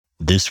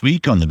This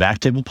week on the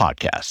Backtable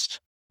Podcast.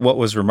 What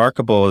was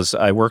remarkable is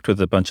I worked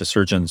with a bunch of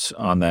surgeons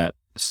on that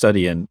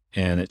study, and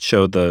it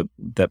showed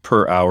that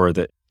per hour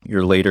that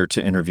you're later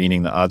to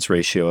intervening, the odds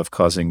ratio of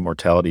causing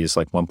mortality is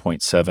like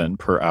 1.7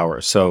 per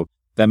hour. So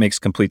that makes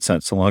complete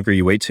sense. The longer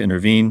you wait to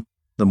intervene,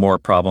 the more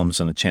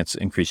problems and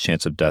increased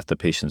chance of death the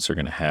patients are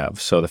going to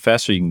have. So the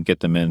faster you can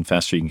get them in,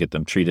 faster you can get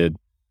them treated,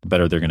 the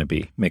better they're going to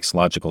be. Makes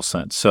logical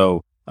sense.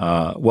 So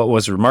what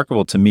was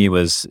remarkable to me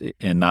was,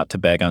 and not to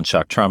bag on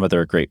shock trauma,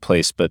 they're a great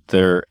place, but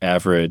their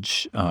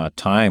average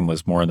time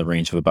was more in the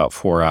range of about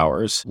 4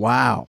 hours.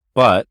 Wow.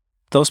 But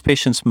those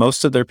patients,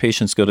 most of their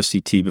patients go to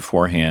CT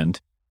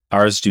beforehand.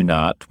 Ours do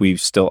not. We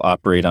still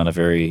operate on a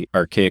very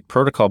archaic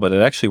protocol, but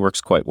it actually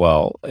works quite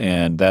well.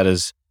 And that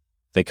is,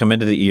 they come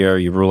into the ER,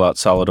 you rule out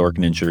solid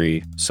organ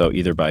injury. So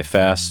either by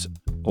FAST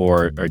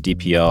or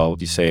DPL,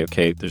 you say,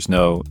 okay, there's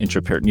no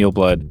intraperitoneal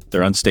blood,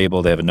 they're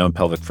unstable, they have a known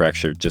pelvic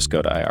fracture, just go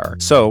to IR.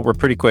 So we're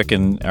pretty quick,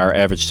 and our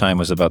average time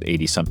was about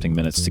 80-something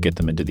minutes to get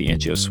them into the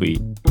angio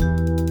suite.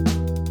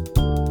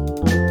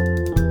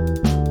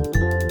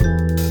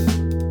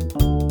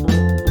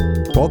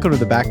 Welcome to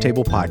the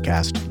Backtable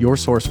Podcast, your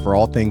source for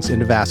all things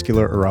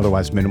endovascular or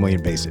otherwise minimally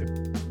invasive.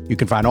 You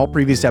can find all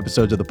previous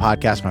episodes of the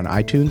podcast on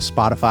iTunes,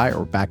 Spotify,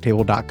 or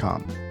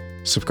backtable.com.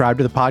 Subscribe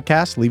to the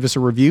podcast, leave us a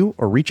review,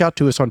 or reach out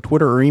to us on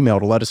Twitter or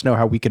email to let us know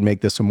how we can make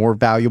this a more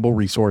valuable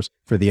resource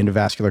for the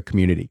endovascular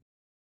community.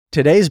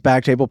 Today's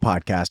Backtable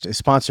Podcast is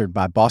sponsored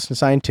by Boston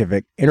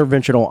Scientific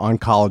Interventional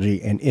Oncology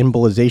and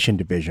Embolization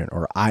Division,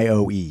 or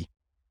IOE.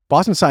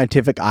 Boston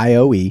Scientific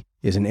IOE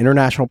is an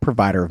international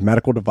provider of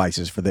medical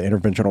devices for the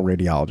interventional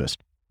radiologist.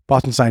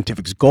 Boston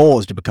Scientific's goal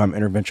is to become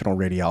interventional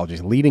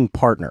radiology's leading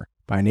partner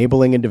by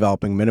enabling and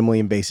developing minimally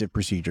invasive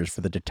procedures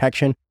for the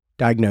detection,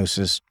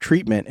 diagnosis,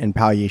 treatment, and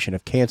palliation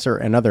of cancer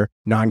and other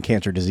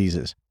non-cancer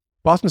diseases.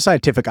 Boston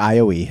Scientific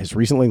IOE has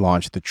recently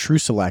launched the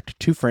TrueSelect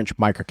 2 French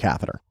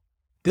microcatheter.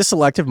 This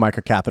selective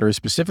microcatheter is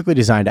specifically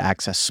designed to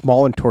access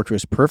small and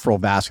tortuous peripheral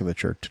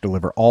vasculature to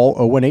deliver all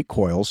 018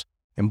 coils,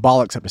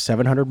 embolics up to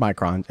 700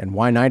 microns, and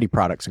Y90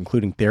 products,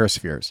 including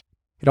TheraSpheres.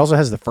 It also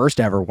has the first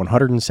ever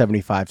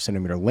 175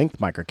 centimeter length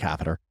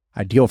microcatheter,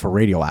 ideal for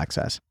radial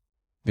access.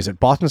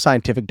 Visit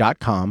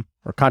bostonscientific.com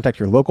or contact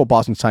your local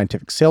Boston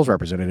Scientific sales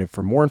representative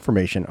for more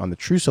information on the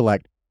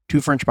TrueSelect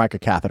 2 French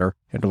microcatheter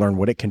and to learn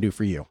what it can do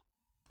for you.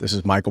 This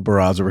is Michael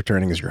Barraza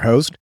returning as your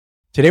host.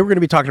 Today we're going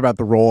to be talking about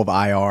the role of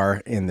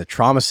IR in the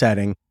trauma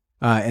setting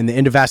and the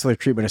endovascular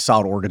treatment of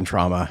solid organ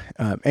trauma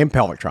and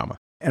pelvic trauma.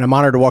 And I'm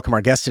honored to welcome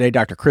our guest today,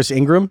 Dr. Chris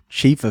Ingram,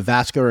 Chief of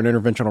Vascular and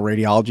Interventional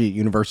Radiology at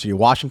University of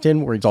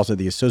Washington, where he's also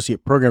the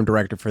Associate Program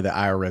Director for the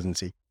IR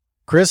residency.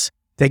 Chris,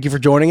 thank you for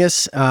joining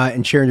us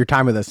and sharing your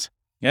time with us.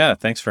 Yeah,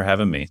 thanks for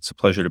having me. It's a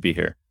pleasure to be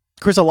here.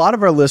 Chris, a lot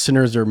of our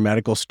listeners are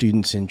medical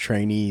students and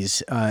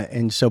trainees.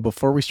 And so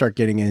before we start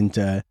getting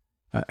into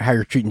how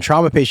you're treating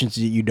trauma patients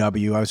at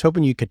UW, I was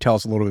hoping you could tell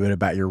us a little bit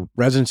about your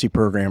residency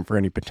program for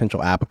any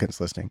potential applicants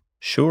listening.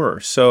 Sure.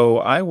 So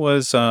I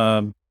was,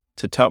 to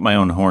tout my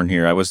own horn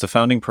here, I was the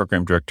founding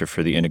program director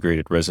for the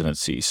integrated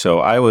residency. So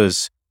I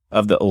was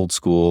of the old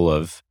school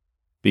of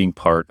being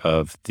part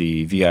of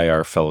the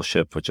VIR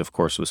fellowship, which of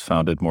course was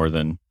founded more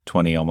than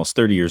 20, almost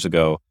 30 years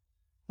ago.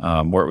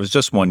 Where it was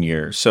just 1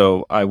 year.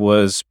 So I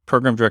was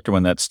program director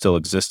when that still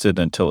existed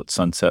until it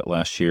sunset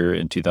last year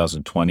in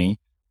 2020.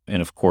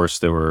 And of course,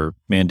 there were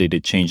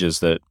mandated changes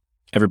that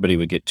everybody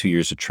would get 2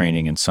 years of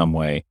training in some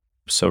way.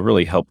 So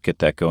really helped get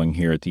that going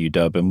here at the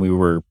UW. And we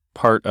were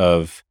part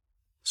of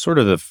sort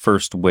of the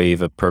first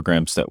wave of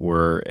programs that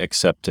were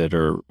accepted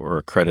or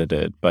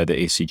accredited by the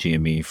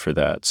ACGME for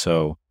that.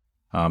 So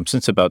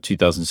since about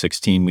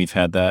 2016, we've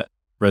had that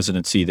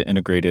residency, the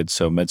integrated,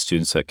 so med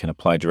students that can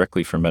apply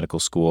directly for medical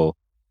school,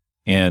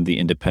 and the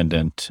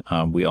independent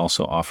we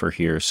also offer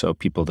here. So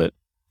people that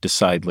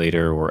decide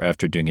later or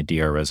after doing a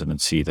DR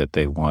residency that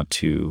they want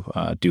to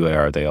do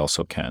IR, they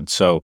also can.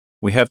 So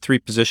we have 3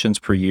 positions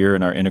per year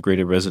in our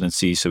integrated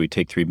residency. So we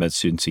take 3 med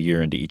students a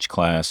year into each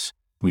class.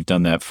 We've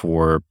done that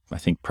for, I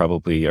think,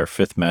 probably our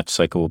 5th match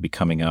cycle will be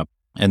coming up.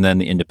 And then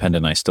the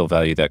independent, I still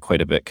value that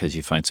quite a bit because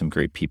you find some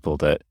great people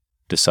that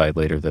decide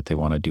later that they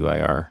want to do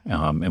IR.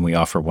 And we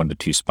offer 1 to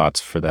 2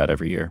 spots for that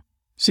every year.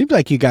 Seems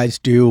like you guys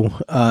do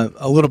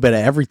a little bit of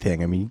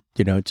everything. I mean,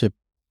 it's a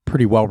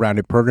pretty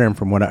well-rounded program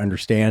from what I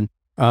understand.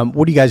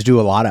 What do you guys do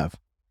a lot of?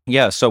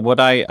 Yeah, so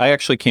I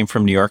actually came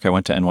from New York. I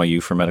went to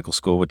NYU for medical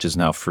school, which is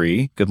now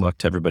free. Good luck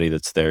to everybody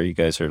that's there. You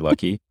guys are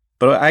lucky.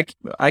 But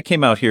I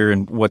came out here,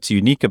 and what's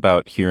unique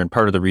about here, and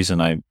part of the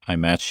reason I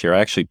matched here, I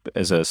actually,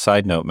 as a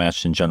side note,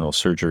 matched in general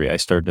surgery. I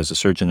started as a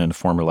surgeon in a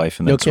former life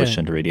and then switched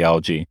into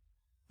radiology.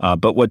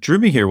 But what drew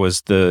me here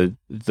was the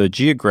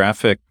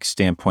geographic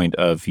standpoint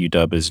of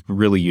UW is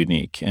really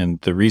unique. And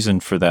the reason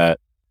for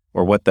that,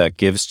 or what that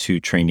gives to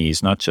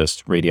trainees, not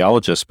just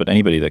radiologists, but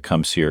anybody that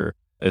comes here,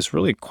 is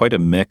really quite a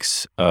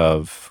mix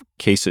of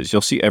cases.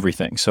 You'll see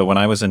everything. So when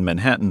I was in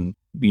Manhattan,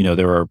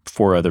 there are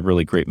 4 other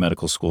really great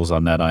medical schools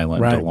on that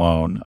island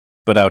alone.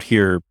 But out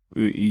here,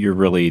 you're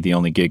really the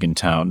only gig in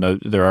town. No,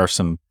 there are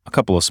a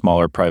couple of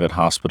smaller private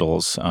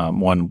hospitals,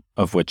 one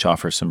of which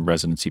offers some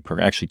residency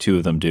program. Actually, two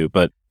of them do,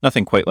 but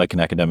nothing quite like an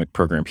academic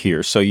program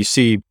here. So you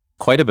see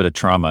quite a bit of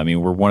trauma. I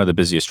mean, we're one of the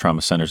busiest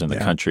trauma centers in the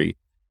country.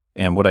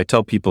 And what I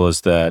tell people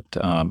is that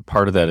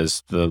part of that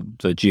is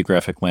the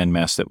geographic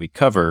landmass that we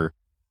cover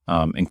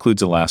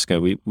includes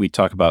Alaska. We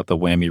talk about the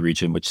WWAMI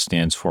region, which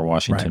stands for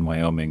Washington,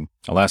 Wyoming,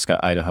 Alaska,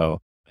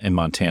 Idaho, and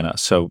Montana.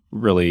 So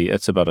really,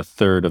 it's about a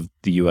third of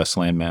the U.S.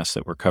 landmass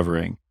that we're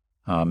covering.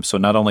 So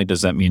not only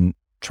does that mean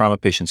trauma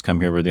patients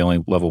come here, we're the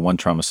only level 1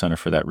 trauma center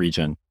for that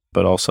region,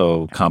 but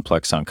also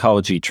complex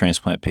oncology,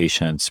 transplant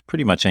patients,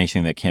 pretty much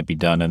anything that can't be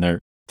done. And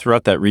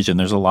throughout that region,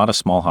 there's a lot of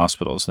small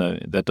hospitals.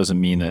 That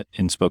doesn't mean that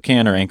in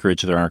Spokane or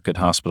Anchorage there aren't good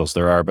hospitals.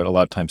 There are, but a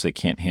lot of times they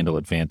can't handle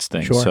advanced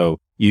things. Sure. So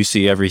you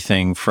see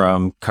everything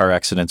from car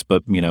accidents,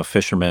 but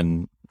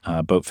fishermen,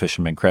 boat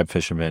fishermen, crab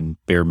fishermen,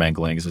 bear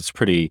manglings. It's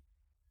pretty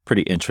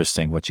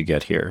interesting what you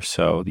get here.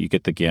 So you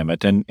get the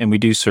gamut. And we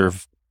do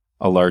serve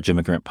a large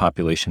immigrant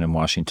population in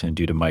Washington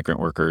due to migrant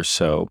workers.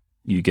 So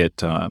you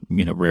get,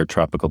 rare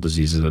tropical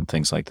diseases and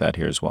things like that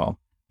here as well.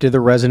 Do the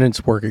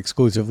residents work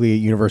exclusively at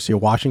University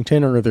of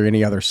Washington, or are there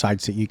any other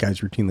sites that you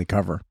guys routinely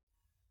cover?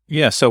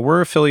 Yeah, so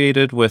we're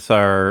affiliated with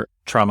our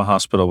trauma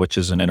hospital, which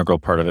is an integral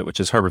part of it, which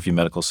is Harborview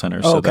Medical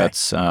Center. So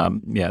that's,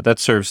 that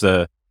serves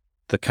the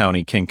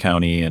county, King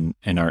County,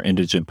 and our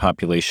indigent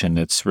population.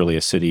 It's really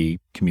a city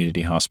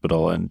community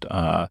hospital. And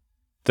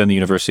then the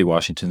University of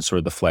Washington is sort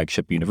of the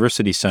flagship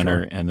university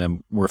center. Sure. And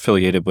then we're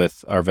affiliated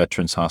with our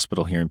Veterans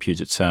Hospital here in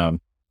Puget Sound,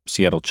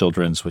 Seattle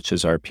Children's, which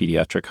is our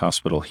pediatric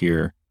hospital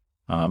here.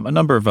 A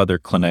number of other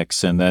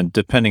clinics, and then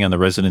depending on the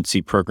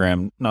residency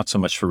program, not so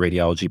much for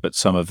radiology, but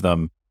some of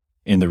them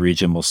in the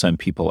region will send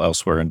people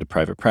elsewhere into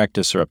private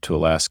practice or up to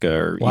Alaska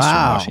or Eastern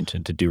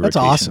Washington to do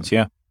rotations. That's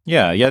awesome.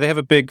 Yeah. They have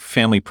a big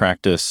family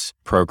practice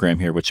program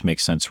here, which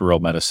makes sense, rural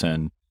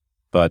medicine.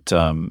 But,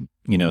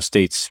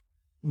 states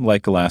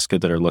like Alaska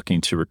that are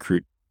looking to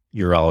recruit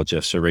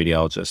urologists or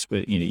radiologists,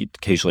 but, you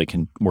occasionally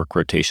can work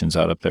rotations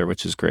out up there,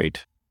 which is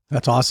great.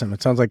 That's awesome.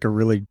 It sounds like a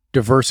really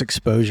diverse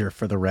exposure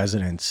for the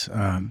residents.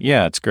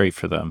 Yeah, it's great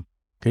for them.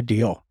 Good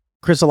deal.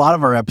 Chris, a lot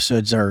of our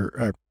episodes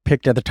are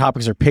picked out, the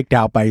topics are picked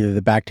out by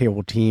the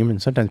Backtable team. And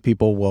sometimes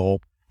people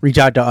will reach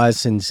out to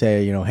us and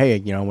say,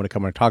 hey, I want to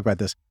come and talk about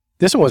this.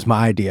 This one was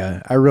my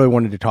idea. I really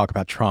wanted to talk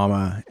about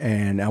trauma,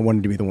 and I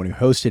wanted to be the one who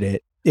hosted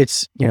it.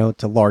 It's,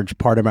 it's a large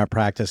part of my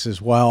practice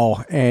as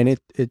well. And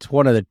it's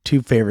one of the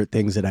two favorite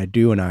things that I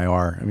do in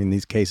IR. I mean,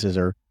 these cases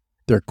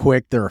they're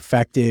quick, they're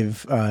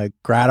effective,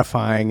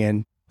 gratifying,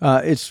 and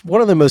it's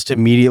one of the most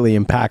immediately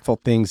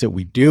impactful things that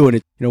we do.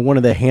 And one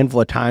of the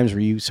handful of times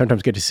where you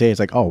sometimes get to say, it's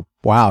like, oh,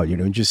 wow,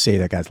 just save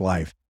that guy's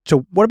life.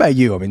 So what about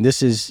you? I mean,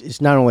 it's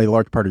not only a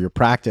large part of your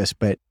practice,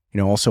 but,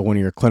 also one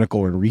of your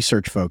clinical and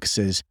research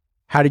focuses.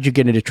 How did you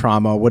get into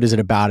trauma? What is it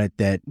about it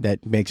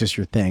that makes this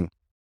your thing?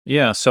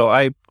 Yeah, so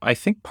I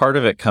think part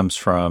of it comes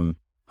from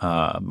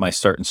my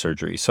start in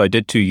surgery. So I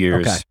did 2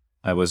 years. Okay.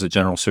 I was a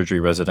general surgery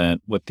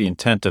resident with the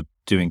intent of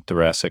doing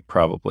thoracic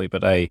probably,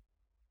 but I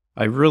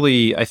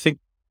think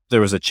there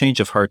was a change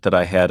of heart that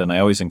I had, and I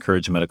always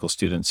encourage medical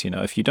students,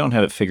 if you don't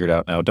have it figured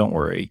out now, don't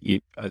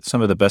worry.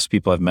 Some of the best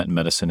people I've met in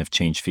medicine have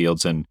changed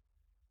fields, and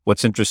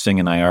what's interesting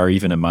in IR,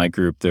 even in my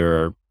group,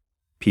 there are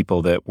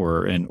people that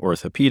were in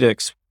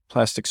orthopedics,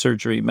 plastic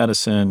surgery,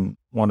 medicine.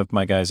 One of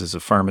my guys is a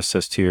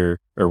pharmacist here,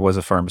 or was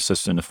a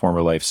pharmacist in a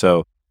former life.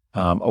 So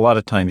a lot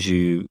of times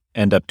you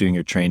end up doing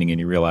your training and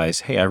you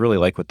realize, hey, I really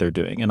like what they're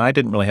doing. And I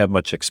didn't really have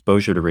much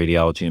exposure to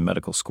radiology in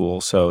medical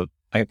school. So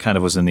I kind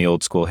of was in the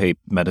old school, hey,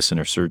 medicine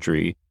or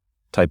surgery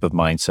type of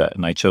mindset.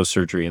 And I chose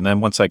surgery. And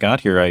then once I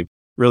got here, I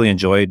really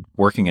enjoyed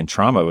working in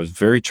trauma. It was a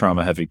very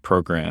trauma heavy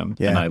program.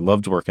 Yeah. And I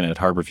loved working at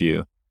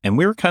Harborview. And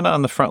we were kind of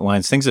on the front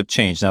lines. Things have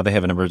changed. Now they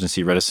have an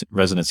emergency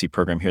residency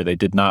program here. They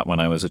did not when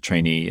I was a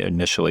trainee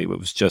initially. It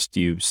was just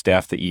you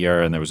staff the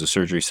ER, and there was a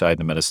surgery side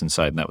and a medicine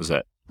side, and that was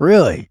it.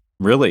 Really?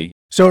 Really.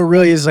 So it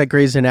really is like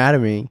Grey's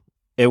Anatomy.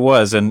 It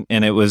was, and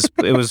it was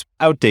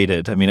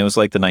outdated. I mean, it was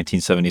like the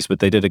 1970s, but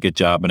they did a good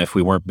job. And if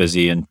we weren't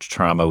busy in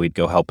trauma, we'd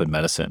go help in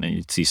medicine, and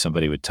you'd see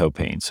somebody with toe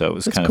pain. So it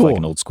was kind of like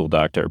an old school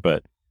doctor.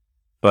 But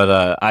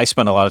I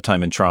spent a lot of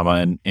time in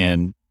trauma,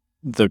 and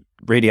the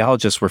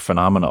radiologists were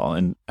phenomenal.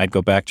 And I'd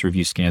go back to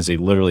review scans. They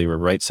literally were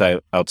right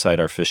outside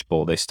our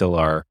fishbowl. They still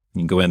are. You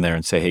can go in there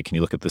and say, hey, can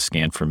you look at the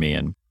scan for me?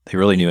 And they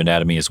really knew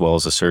anatomy as well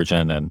as a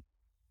surgeon. And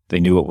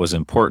they knew what was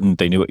important.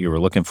 They knew what you were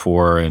looking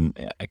for. And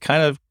it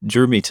kind of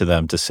drew me to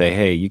them to say,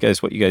 hey,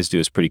 what you guys do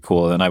is pretty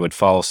cool. And I would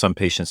follow some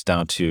patients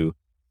down to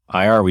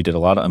IR. We did a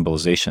lot of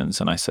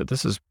embolizations. And I said,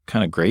 this is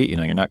kind of great.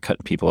 You're not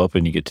cutting people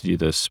open. You get to do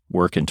this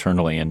work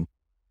internally. And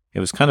it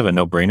was kind of a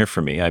no-brainer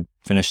for me. I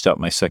finished out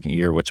my second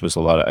year, which was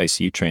a lot of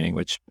ICU training,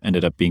 which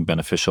ended up being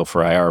beneficial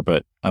for IR,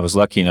 but I was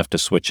lucky enough to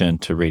switch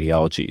into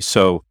radiology.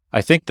 So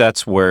I think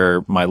that's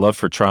where my love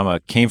for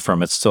trauma came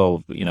from. It's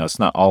still, it's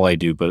not all I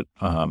do, but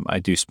I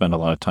do spend a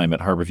lot of time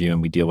at Harborview,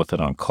 and we deal with it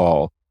on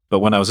call. But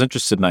when I was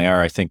interested in IR,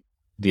 I think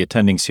the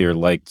attendings here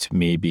liked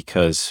me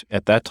because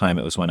at that time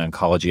it was when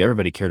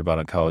everybody cared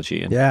about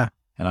oncology.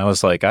 And And I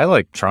was like, I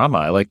like trauma.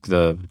 I like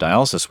the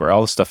dialysis where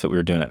all the stuff that we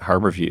were doing at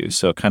Harborview.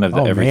 So kind of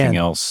everything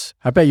else.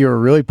 I bet you were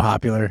really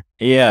popular.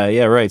 Yeah,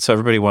 right. So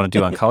everybody wanted to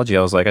do oncology.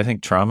 I was like, I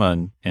think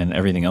trauma and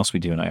everything else we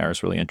do in IR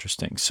is really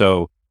interesting.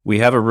 So we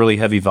have a really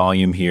heavy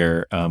volume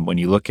here. When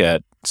you look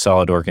at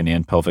solid organ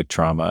and pelvic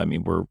trauma, I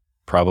mean, we're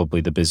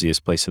probably the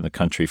busiest place in the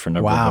country for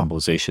number of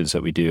embolizations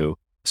that we do.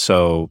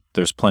 So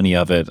there's plenty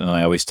of it. And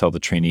I always tell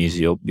the trainees,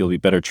 you'll be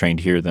better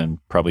trained here than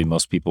probably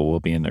most people will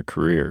be in their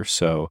career.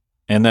 So,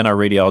 and then our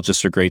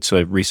radiologists are great.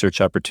 So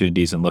research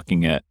opportunities and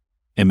looking at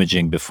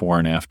imaging before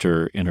and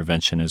after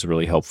intervention is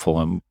really helpful.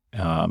 And,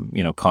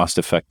 cost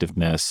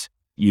effectiveness.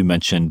 You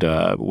mentioned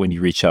when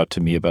you reach out to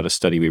me about a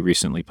study we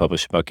recently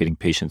published about getting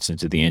patients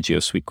into the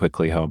angio suite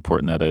quickly, how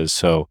important that is.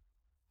 So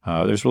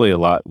there's really a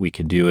lot we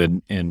can do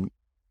in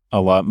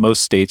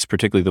most states,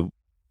 particularly the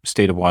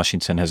state of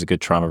Washington, has a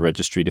good trauma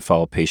registry to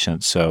follow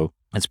patients. So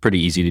it's pretty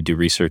easy to do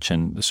research,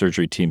 and the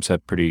surgery teams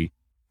have pretty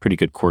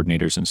good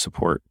coordinators and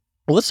support.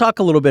 Well, let's talk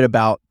a little bit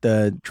about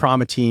the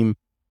trauma team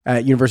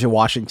at University of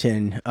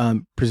Washington.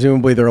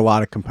 Presumably there are a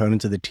lot of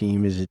components of the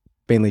team. Is it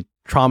mainly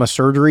trauma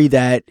surgery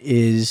that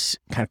is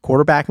kind of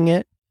quarterbacking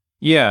it?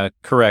 Yeah,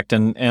 correct.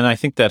 And I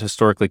think that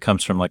historically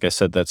comes from, like I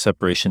said, that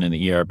separation in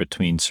the ER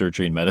between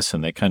surgery and medicine.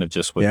 They kind of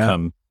just would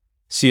come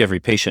see every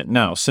patient.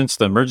 Now, since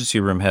the emergency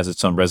room has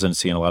its own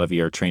residency and a lot of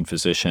ER trained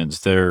physicians,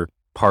 they're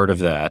part of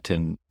that.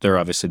 And they're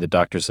obviously the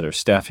doctors that are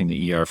staffing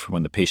the ER for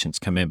when the patients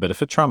come in. But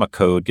if a trauma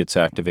code gets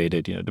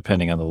activated,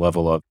 depending on the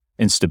level of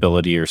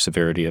instability or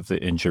severity of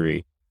the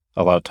injury,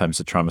 a lot of times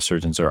the trauma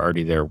surgeons are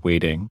already there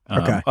waiting.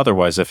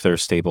 Otherwise, if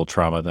there's stable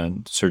trauma,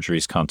 then surgery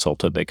is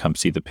consulted. They come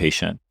see the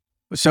patient.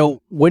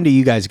 So when do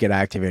you guys get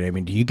activated? I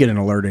mean, do you get an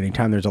alert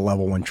anytime there's a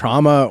level 1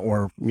 trauma,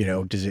 or,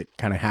 does it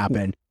kind of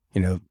happen?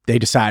 They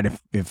decide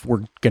if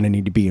we're going to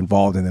need to be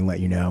involved and then let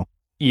you know.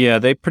 Yeah,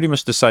 they pretty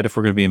much decide if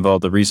we're going to be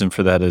involved. The reason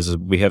for that is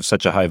we have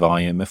such a high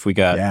volume. If we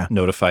got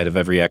notified of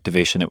every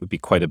activation, it would be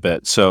quite a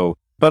bit. So,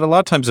 but a lot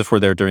of times if we're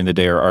there during the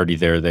day or already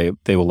there,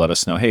 they will let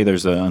us know, hey,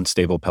 there's an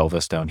unstable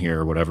pelvis down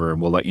here or whatever,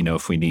 and we'll let you know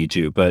if we need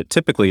you. But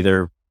typically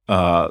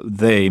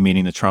they,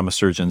 meaning the trauma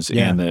surgeons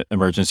and the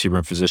emergency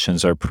room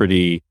physicians, are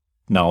pretty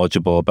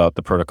knowledgeable about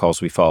the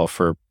protocols we follow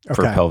for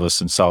pelvis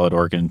and solid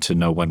organ to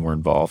know when we're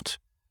involved.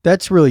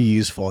 That's really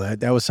useful.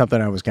 That was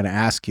something I was going to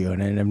ask you.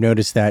 And I've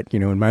noticed that,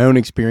 in my own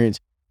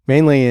experience,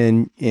 mainly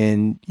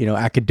in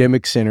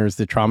academic centers,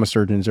 the trauma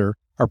surgeons are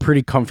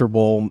pretty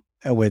comfortable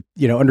with,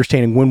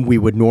 understanding when we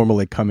would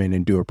normally come in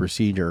and do a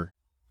procedure.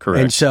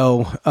 Correct. And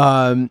so,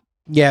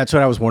 that's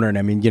what I was wondering.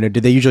 I mean, do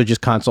they usually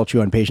just consult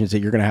you on patients that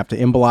you're going to have to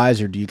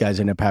embolize, or do you guys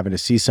end up having to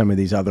see some of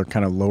these other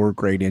kind of lower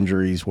grade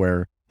injuries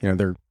where,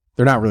 they're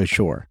not really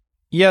sure?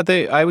 Yeah,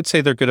 I would say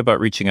they're good about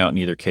reaching out in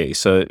either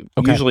case.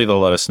 Usually they'll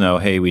let us know,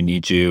 hey, we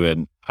need you.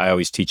 And I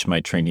always teach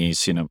my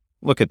trainees,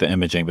 look at the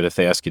imaging, but if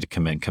they ask you to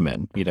come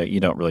in. You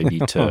don't really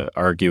need to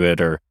argue it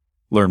or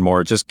learn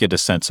more. Just get a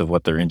sense of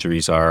what their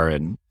injuries are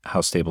and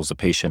how stable is the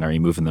patient. Are you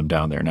moving them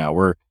down there? Now,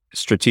 we're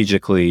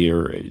strategically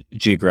or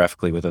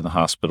geographically within the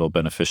hospital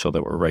beneficial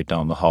that we're right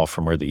down the hall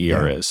from where the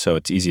ER is. So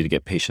it's easy to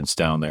get patients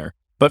down there.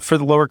 But for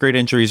the lower grade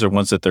injuries or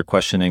ones that they're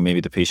questioning,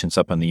 maybe the patient's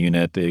up on the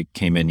unit, they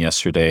came in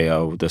yesterday,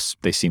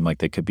 they seem like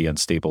they could be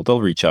unstable.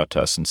 They'll reach out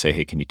to us and say,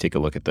 hey, can you take a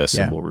look at this?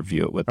 And we'll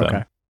review it with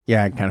them.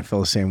 Yeah, I kind of feel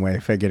the same way.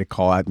 If I get a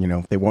call out,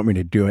 if they want me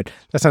to do it,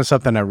 that's not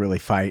something I really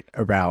fight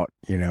about,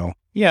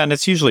 Yeah, and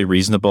it's usually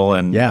reasonable.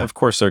 And of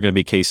course, there are going to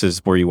be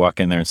cases where you walk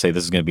in there and say,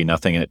 this is going to be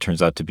nothing, and it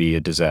turns out to be a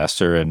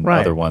disaster. And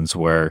other ones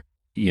where,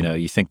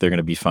 you think they're going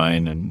to be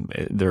fine and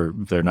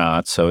they're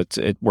not. So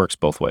it works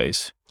both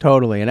ways.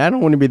 Totally. And I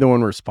don't want to be the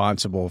one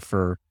responsible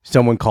for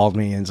someone called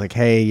me and it's like,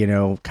 hey,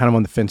 kind of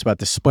on the fence about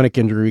the splenic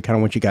injury. We kind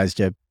of want you guys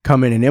to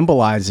come in and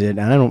embolize it.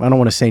 And I don't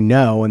want to say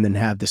no and then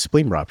have the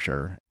spleen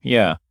rupture.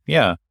 Yeah.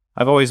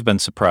 I've always been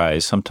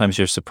surprised. Sometimes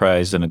you're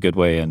surprised in a good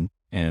way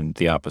and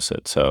the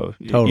opposite. So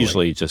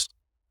usually just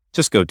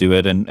go do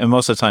it. And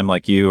most of the time,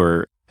 like you,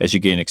 or as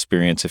you gain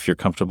experience, if you're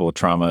comfortable with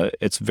trauma,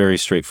 it's very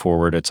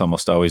straightforward. It's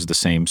almost always the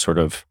same sort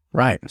of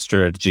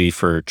strategy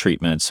for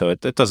treatment. So it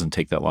doesn't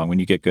take that long. When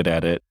you get good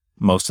at it,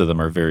 most of them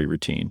are very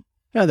routine.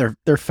 Yeah,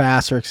 they're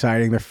fast, they're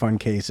exciting, they're fun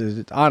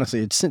cases. Honestly,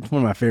 it's one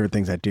of my favorite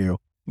things I do.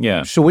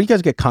 Yeah. So when you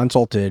guys get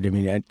consulted, I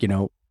mean,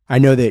 I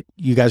know that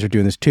you guys are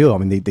doing this too. I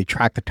mean, they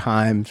track the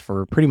times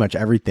for pretty much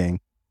everything.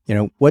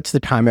 What's the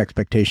time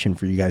expectation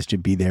for you guys to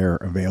be there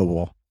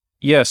available?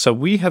 Yeah, so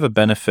we have a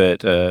benefit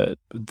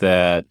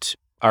that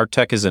our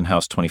tech is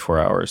in-house 24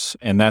 hours,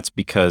 and that's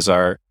because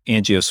our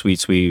angio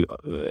suites,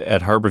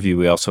 at Harborview,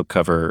 we also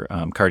cover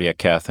cardiac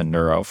cath and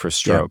neuro for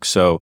stroke.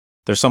 So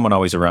there's someone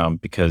always around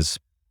because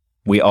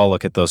we all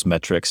look at those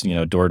metrics,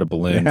 door to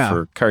balloon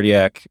for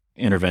cardiac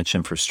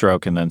intervention for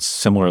stroke, and then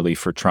similarly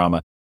for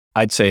trauma.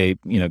 I'd say,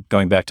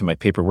 going back to my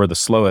paper, we're the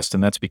slowest,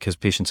 and that's because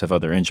patients have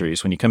other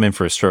injuries. When you come in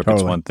for a stroke,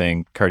 it's one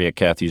thing, cardiac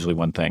cath, usually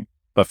one thing.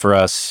 But for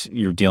us,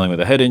 you're dealing with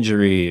a head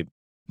injury,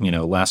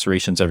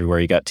 lacerations everywhere.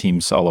 You got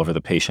teams all over the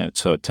patient,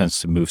 so it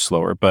tends to move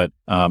slower. But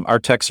our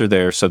techs are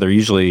there, so they're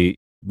usually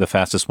the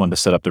fastest one to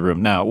set up the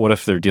room. Now, what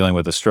if they're dealing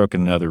with a stroke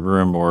in another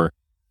room, or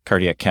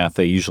cardiac cath,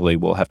 they usually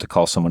will have to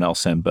call someone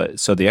else in. But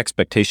so the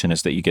expectation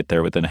is that you get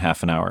there within a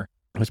half an hour.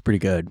 That's pretty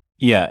good.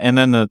 Yeah. And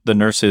then the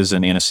nurses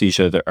and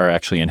anesthesia that are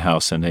actually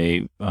in-house, and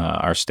they,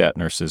 our stat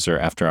nurses or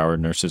after-hour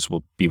nurses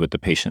will be with the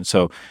patient.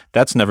 So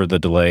that's never the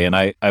delay. And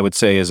I would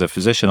say as a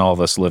physician, all of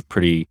us live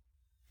pretty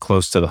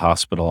close to the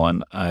hospital.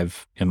 And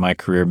in my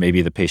career,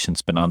 maybe the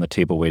patient's been on the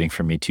table waiting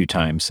for me 2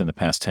 times in the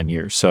past 10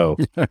 years. So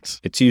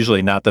it's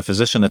usually not the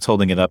physician that's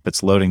holding it up.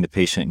 It's loading the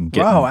patient and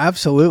getting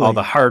absolutely. all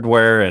the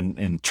hardware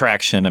and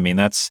traction. I mean,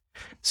 that's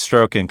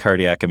stroke and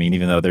cardiac. I mean,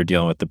 even though they're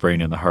dealing with the brain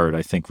and the heart,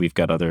 I think we've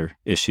got other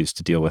issues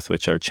to deal with,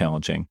 which are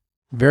challenging.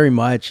 Very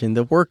much. And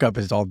the workup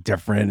is all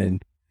different,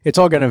 and it's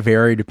all going to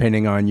vary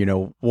depending on,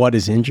 what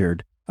is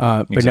injured.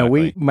 But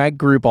Exactly. no, my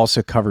group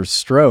also covers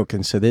stroke.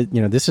 And so that,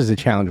 this is a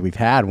challenge we've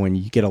had when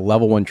you get a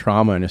level 1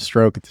 trauma and a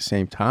stroke at the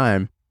same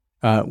time.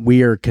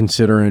 We are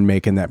considering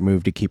making that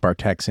move to keep our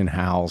techs in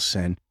house.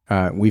 And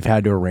we've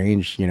had to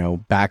arrange,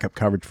 backup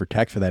coverage for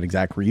techs for that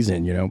exact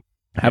reason.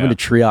 Having to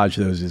triage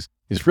those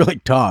is really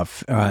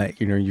tough.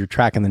 You're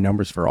tracking the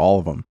numbers for all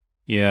of them.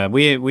 Yeah,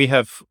 we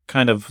have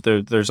kind of,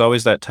 there's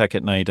always that tech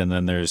at night, and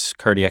then there's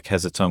cardiac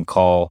has its own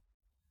call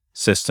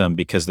system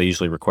because they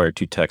usually require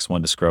 2 techs,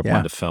 one to scrub,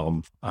 one to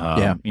film.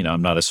 I'm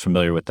not as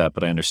familiar with that,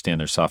 but I understand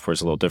their software is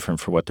a little different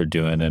for what they're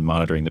doing and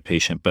monitoring the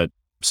patient. But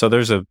so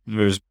there's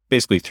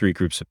basically 3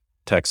 groups of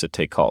techs that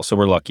take calls. So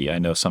we're lucky. I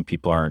know some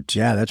people aren't.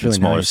 Yeah, that's really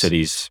in smaller nice.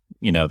 cities,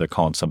 they're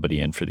calling somebody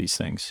in for these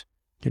things.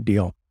 Good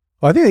deal.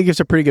 Well, I think that gives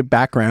a pretty good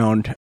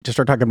background to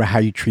start talking about how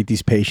you treat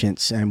these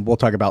patients. And we'll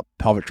talk about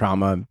pelvic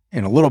trauma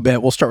in a little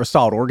bit. We'll start with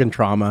solid organ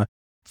trauma.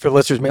 For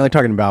listeners, mainly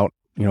talking about,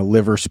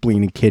 liver,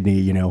 spleen, and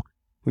kidney.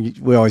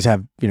 We always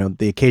have,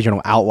 the occasional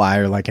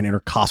outlier like an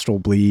intercostal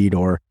bleed,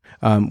 or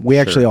we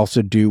actually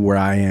also do where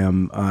I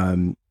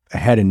am a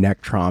head and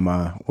neck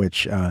trauma,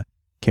 which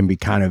can be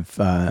kind of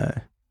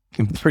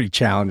can be pretty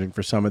challenging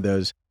for some of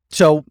those.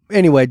 So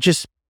anyway,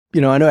 just, I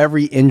know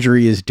every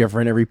injury is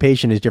different. Every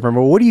patient is different.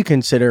 But what do you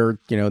consider,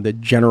 the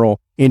general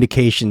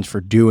indications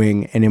for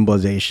doing an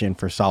embolization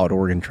for solid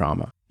organ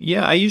trauma?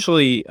 Yeah, I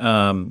usually,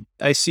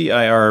 I see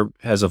IR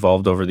has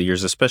evolved over the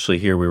years, especially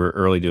here. We were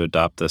early to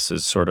adopt this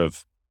as sort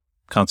of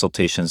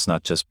consultations,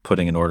 not just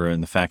putting an order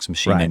in the fax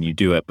machine and you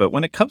do it. But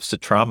when it comes to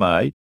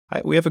trauma,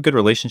 we have a good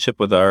relationship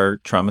with our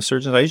trauma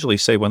surgeons. I usually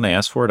say when they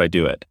ask for it, I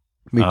do it.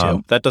 Me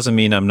too. That doesn't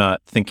mean I'm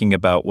not thinking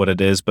about what it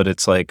is, but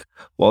it's like,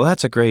 well,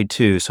 that's a grade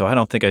 2, so I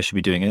don't think I should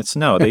be doing it.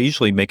 No, they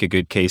usually make a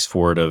good case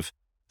for it of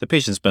the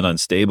patient's been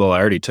unstable. I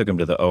already took him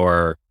to the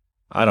OR.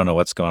 I don't know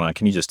what's going on.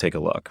 Can you just take a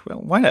look? Well,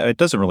 why not? It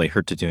doesn't really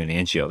hurt to do an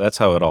angio. That's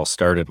how it all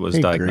started, was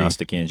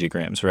diagnostic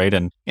angiograms, right?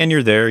 And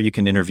you're there. You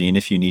can intervene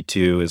if you need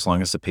to, as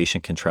long as the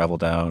patient can travel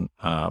down.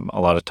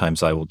 A lot of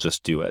times I will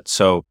just do it.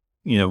 So,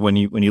 when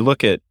you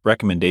look at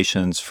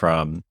recommendations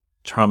from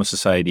trauma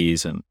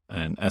societies and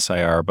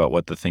SIR about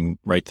what the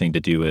right thing to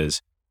do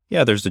is,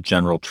 there's a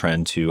general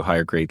trend to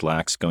higher grade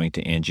lacs going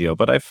to angio,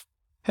 but I've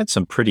had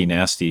some pretty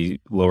nasty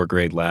lower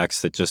grade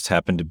lacs that just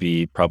happen to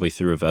be probably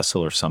through a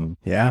vessel or some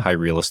high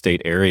real estate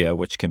area,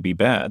 which can be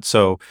bad.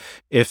 So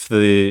if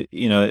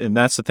and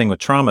that's the thing with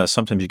trauma,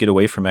 sometimes you get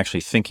away from actually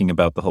thinking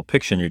about the whole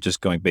picture and you're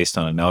just going based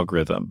on an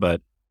algorithm.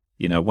 But,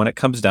 when it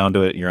comes down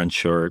to it, you're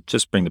unsure,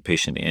 just bring the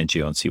patient to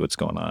angio and see what's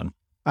going on.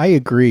 I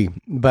agree,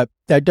 but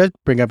that does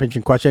bring up an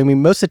interesting question. I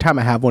mean, most of the time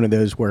I have one of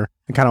those where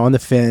I'm kind of on the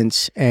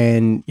fence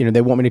and, they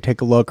want me to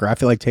take a look, or I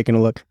feel like taking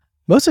a look.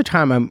 Most of the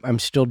time I'm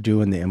still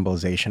doing the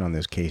embolization on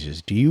those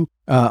cases. Do you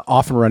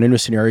often run into a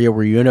scenario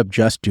where you end up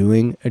just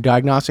doing a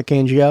diagnostic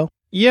angio?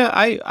 Yeah,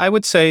 I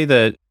would say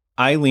that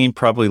I lean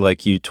probably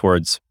like you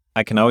towards,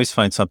 I can always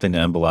find something to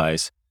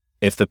embolize.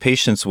 If the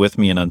patient's with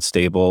me and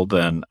unstable,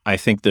 then I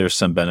think there's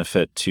some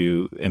benefit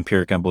to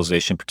empiric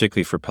embolization,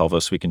 particularly for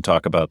pelvis. We can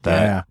talk about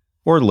that. Yeah.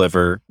 Or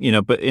liver,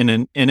 but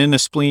in a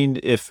spleen,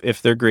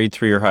 if they're grade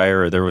 3 or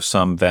higher, or there was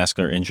some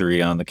vascular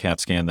injury on the CAT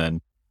scan,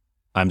 then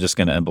I'm just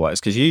going to embolize,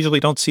 because you usually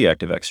don't see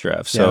active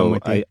XTRAV. So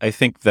I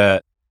think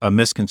that a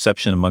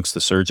misconception amongst the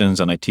surgeons,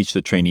 and I teach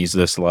the trainees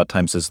this a lot of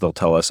times, is they'll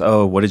tell us,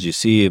 oh, what did you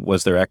see?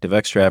 Was there active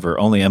XTRAV, or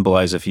only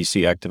embolize if you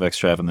see active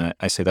XTRAV? And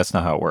I say that's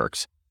not how it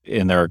works.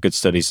 And there are good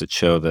studies that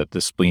show that the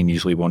spleen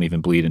usually won't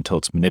even bleed until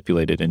it's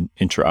manipulated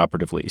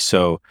intraoperatively.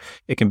 So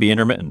it can be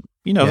intermittent.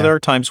 There are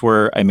times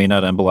where I may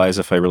not embolize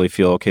if I really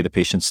feel, okay, the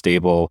patient's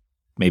stable.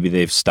 Maybe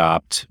they've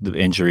stopped. The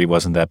injury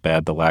wasn't that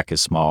bad. The lac is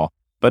small.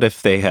 But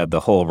if they had the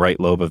whole right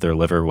lobe of their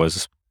liver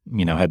was,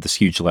 had this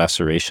huge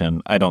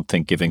laceration, I don't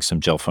think giving some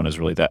gel foam is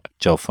really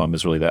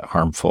that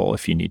harmful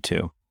if you need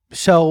to.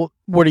 So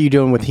what are you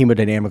doing with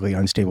hemodynamically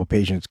unstable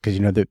patients? Because,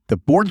 the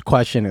board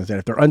question is that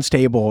if they're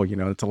unstable,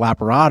 it's a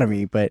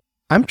laparotomy, but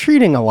I'm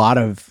treating a lot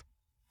of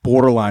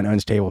borderline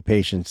unstable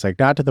patients, like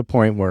not to the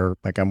point where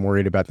like I'm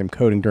worried about them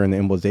coding during the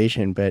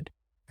embolization, but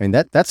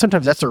that's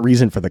sometimes that's the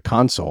reason for the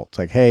consult. It's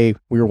like, hey,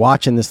 we were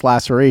watching this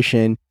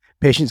laceration,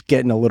 patient's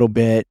getting a little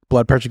bit,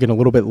 blood pressure getting a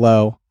little bit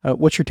low.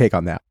 What's your take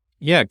on that?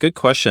 Yeah, good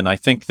question. I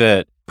think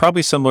that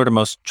probably similar to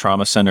most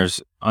trauma centers,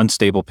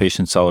 unstable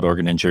patients, solid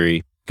organ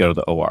injury, go to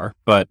the OR.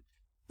 But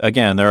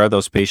again, there are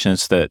those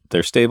patients that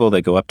they're stable,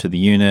 they go up to the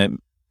unit,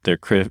 they're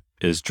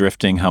is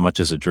drifting? How much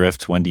is a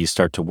drift? When do you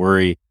start to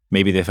worry?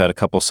 Maybe they've had a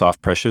couple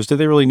soft pressures. Do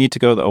they really need to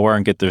go to the OR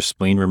and get their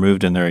spleen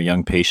removed and they're a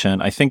young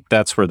patient? I think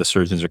that's where the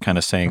surgeons are kind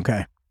of saying,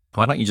 Okay.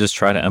 why don't you just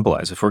try to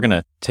embolize? If we're going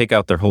to take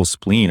out their whole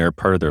spleen or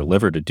part of their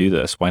liver to do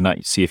this, why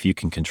not see if you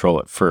can control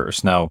it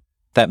first? Now,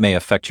 that may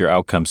affect your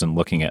outcomes in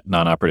looking at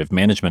non-operative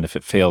management if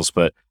it fails,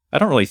 but I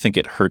don't really think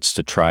it hurts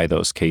to try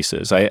those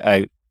cases.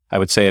 I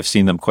would say I've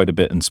seen them quite a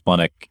bit in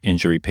splenic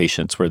injury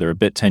patients where they're a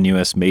bit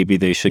tenuous. Maybe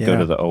they should go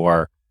to the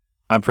OR.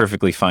 I'm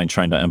perfectly fine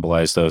trying to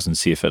embolize those and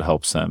see if it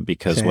helps them,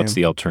 because what's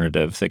the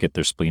alternative? If they get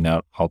their spleen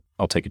out,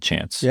 I'll take a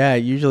chance. Yeah,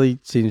 it usually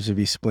seems to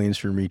be spleens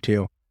for me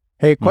too.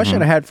 Hey, a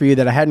question I had for you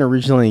that I hadn't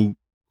originally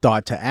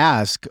thought to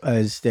ask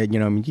is that,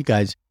 you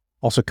guys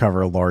also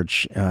cover a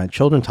large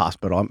children's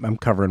hospital. I'm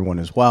covering one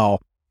as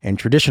well. And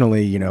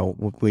traditionally,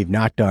 we've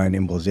not done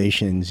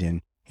embolizations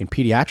in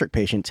pediatric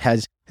patients.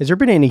 Has there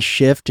been any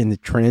shift in the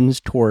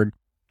trends toward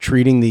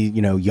treating the,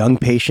 young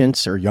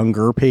patients or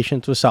younger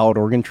patients with solid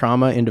organ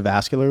trauma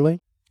endovascularly?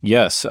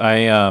 Yes.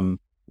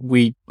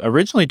 We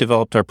originally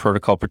developed our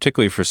protocol,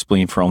 particularly for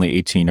spleen, for only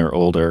 18 or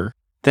older.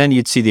 Then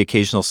you'd see the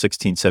occasional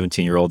 16,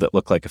 17-year-old that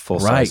looked like a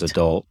full-size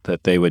adult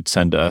that they would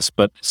send to us.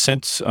 But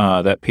since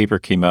that paper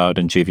came out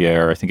in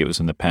JVIR, I think it was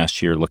in the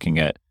past year, looking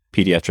at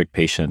pediatric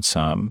patients,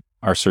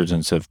 our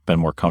surgeons have been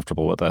more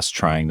comfortable with us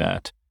trying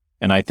that.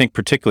 And I think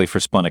particularly for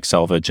splenic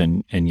salvage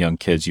and young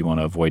kids, you want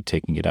to avoid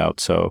taking it out.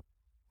 So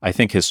I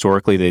think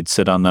historically they'd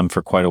sit on them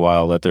for quite a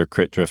while, let their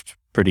crit drift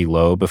pretty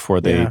low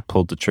before they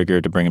pulled the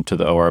trigger to bring them to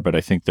the OR. But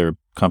I think they're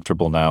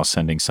comfortable now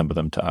sending some of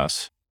them to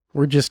us.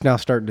 We're just now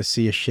starting to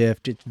see a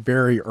shift. It's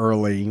very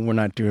early. We're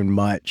not doing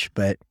much,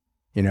 but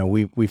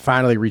we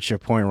finally reached a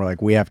point where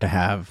we have to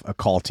have a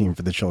call team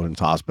for the children's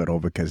hospital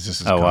because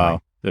this is coming.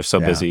 Wow. They're so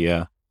busy.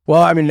 Yeah.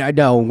 Well, I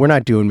know we're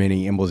not doing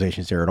many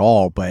embolizations there at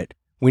all, but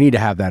we need to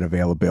have that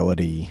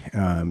availability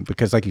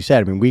because, like you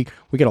said, we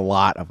get a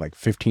lot of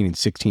 15 and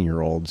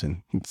 16-year-olds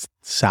in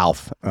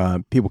South.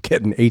 People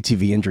getting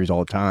ATV injuries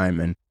all the time,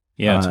 and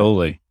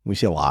totally. We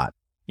see a lot.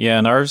 Yeah,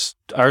 and ours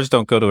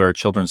don't go to our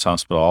children's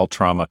hospital. All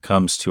trauma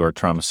comes to our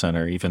trauma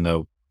center, even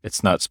though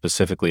it's not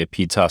specifically a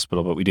peds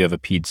hospital, but we do have a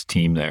peds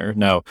team there.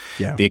 Now,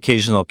 the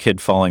occasional kid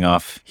falling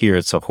off here,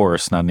 it's a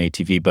horse, not an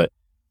ATV, but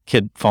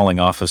kid falling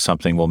off of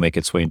something will make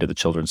its way into the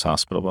children's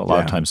hospital, but a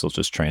lot of times they'll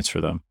just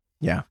transfer them.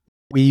 Yeah.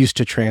 We used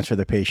to transfer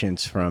the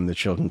patients from the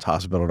children's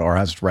hospital to our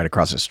house right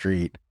across the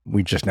street.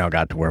 We just now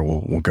got to where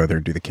we'll go there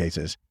and do the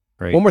cases.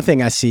 Right. One more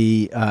thing I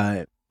see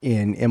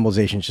in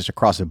embolizations just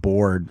across the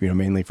board,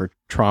 mainly for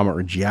trauma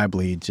or GI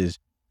bleeds is,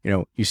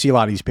 you see a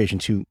lot of these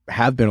patients who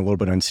have been a little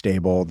bit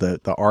unstable.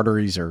 The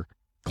arteries are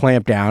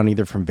clamped down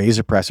either from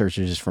vasopressors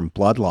or just from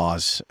blood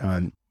loss.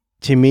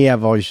 To me,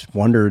 I've always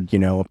wondered,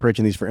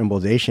 approaching these for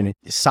embolization,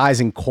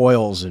 sizing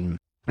coils and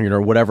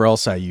whatever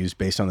else I use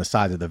based on the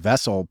size of the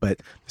vessel. But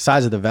the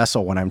size of the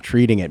vessel when I'm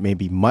treating it may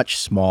be much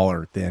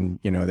smaller than,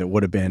 that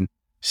would have been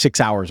 6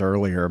 hours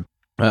earlier.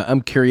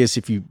 I'm curious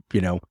if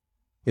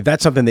if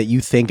that's something that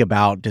you think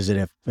about. Does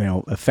it,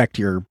 affect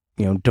your,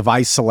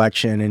 device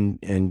selection?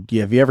 And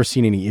have you ever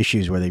seen any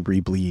issues where they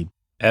rebleed?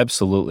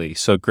 Absolutely.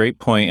 So great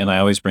point. And I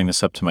always bring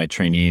this up to my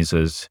trainees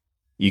is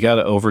you got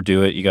to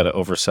overdo it. You got to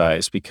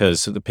oversize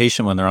because the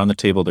patient, when they're on the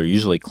table, they're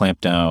usually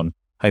clamped down,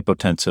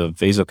 hypotensive,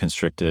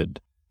 vasoconstricted.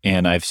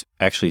 And I've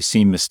actually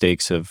seen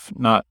mistakes of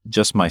not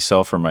just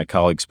myself or my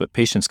colleagues, but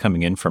patients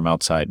coming in from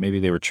outside. Maybe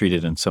they were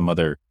treated in some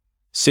other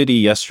city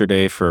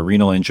yesterday for a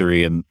renal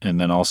injury, and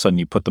then all of a sudden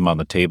you put them on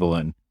the table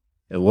and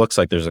it looks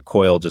like there's a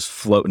coil just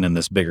floating in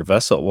this bigger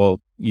vessel. Well,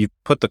 you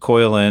put the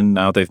coil in,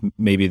 now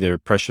maybe their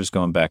pressure's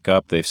going back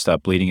up, they've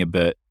stopped bleeding a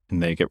bit,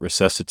 and they get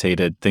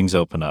resuscitated, things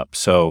open up.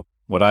 So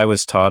what I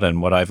was taught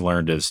and what I've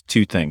learned is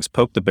two things.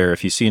 Poke the bear.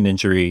 If you see an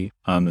injury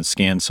on the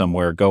scan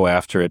somewhere, go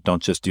after it.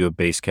 Don't just do a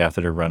base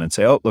catheter run and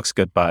say, oh, it looks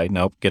good, bye.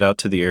 Nope, get out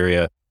to the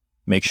area.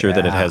 Make sure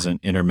that it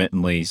hasn't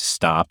intermittently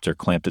stopped or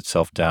clamped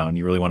itself down.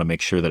 You really want to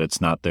make sure that it's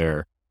not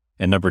there.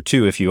 And number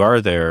two, if you are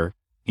there,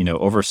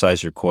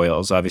 oversize your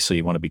coils. Obviously,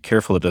 you want to be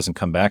careful it doesn't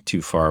come back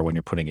too far when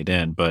you're putting it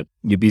in, but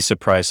you'd be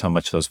surprised how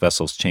much those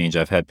vessels change.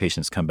 I've had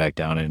patients come back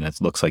down and it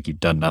looks like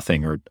you've done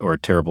nothing or a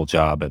terrible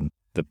job. And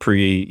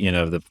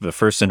the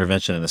first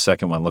intervention and the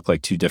second one look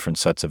like two different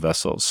sets of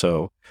vessels.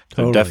 So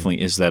there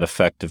definitely is that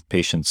effect of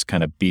patients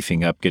kind of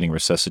beefing up, getting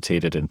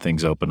resuscitated, and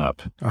things open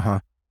up.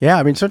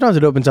 Yeah, sometimes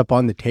it opens up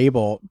on the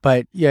table,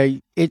 but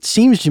it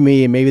seems to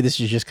me, and maybe this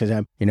is just because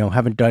I'm,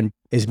 haven't done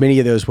as many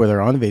of those where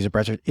they're on the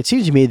vasopressor. It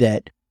seems to me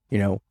that,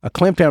 a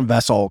clamped down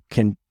vessel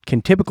can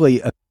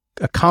typically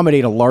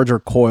accommodate a larger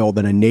coil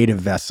than a native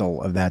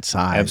vessel of that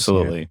size.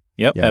 Absolutely.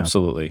 Yep. Yeah.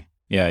 Absolutely.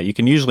 Yeah, you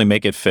can usually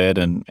make it fit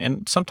and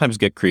sometimes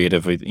get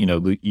creative with,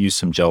 use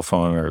some gel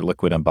foam or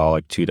liquid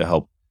embolic too to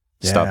help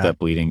stop that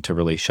bleeding, to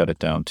really shut it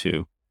down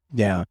too.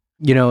 Yeah.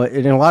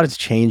 And a lot has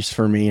changed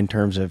for me in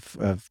terms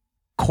of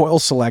coil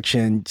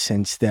selection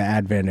since the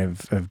advent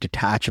of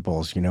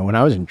detachables. When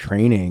I was in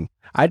training,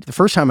 the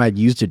first time I'd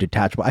used a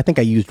detachable, I think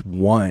I used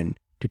one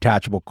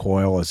detachable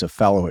coil as a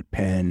fellow at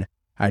Penn.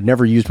 I'd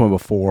never used one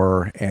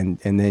before. And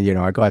then,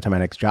 I go out to my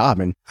next job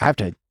and I have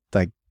to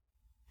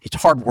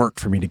it's hard work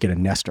for me to get a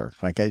Nestor.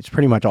 Like it's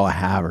pretty much all I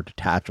have are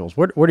detachables.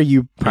 What are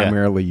you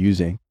primarily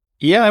using?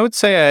 Yeah, I would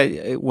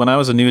say when I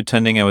was a new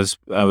attending,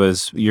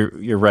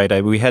 you're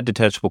right. We had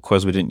detachable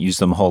coils. We didn't use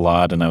them a whole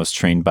lot. And I was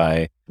trained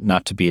by,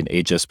 not to be an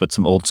ageist, but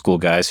some old school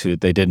guys who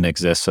they didn't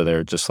exist. So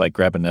they're just like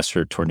grab a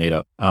Nestor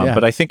Tornado.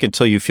 But I think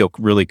until you feel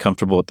really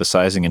comfortable with the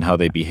sizing and how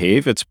they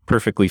behave, it's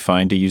perfectly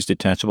fine to use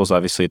detachables.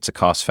 Obviously it's a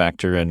cost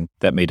factor and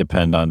that may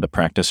depend on the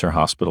practice or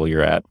hospital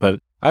you're at.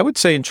 But I would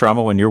say in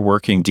trauma, when you're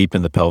working deep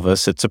in the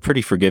pelvis, it's a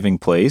pretty forgiving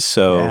place.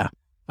 So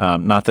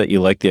not that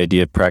you like the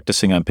idea of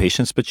practicing on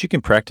patients, but you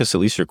can practice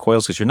at least your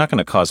coils because you're not going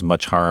to cause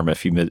much harm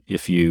if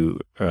you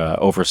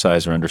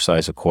oversize or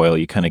undersize a coil.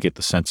 You kind of get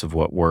the sense of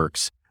what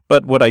works.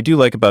 But what I do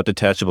like about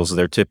detachables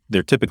is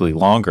they're typically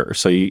longer,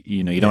 so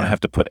you don't have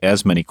to put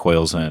as many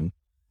coils in.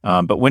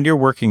 But when you're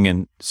working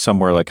in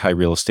somewhere like high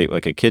real estate,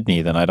 like a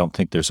kidney, then I don't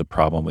think there's a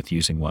problem with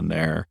using one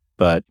there.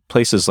 But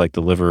places like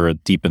the liver,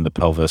 deep in the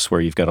pelvis, where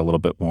you've got a little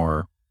bit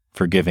more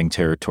forgiving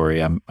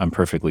territory, I'm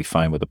perfectly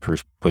fine with a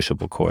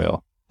pushable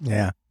coil.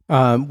 Yeah.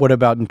 What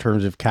about in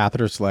terms of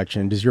catheter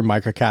selection? Does your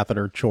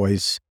microcatheter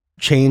choice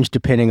change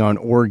depending on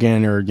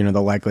organ or,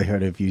 the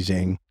likelihood of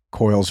using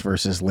coils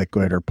versus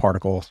liquid or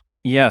particles?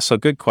 Yeah, so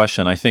good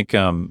question. I think,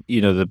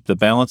 the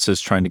balance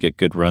is trying to get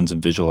good runs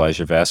and visualize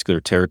your vascular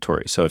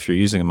territory. So if you're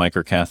using a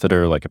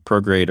microcatheter like a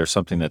ProGrade or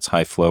something that's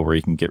high flow where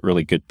you can get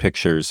really good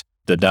pictures,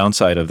 the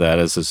downside of that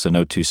is it's an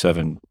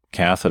 027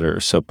 catheter.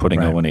 So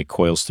putting 018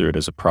 coils through it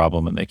is a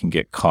problem and they can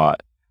get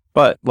caught.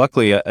 But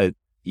luckily,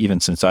 even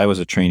since I was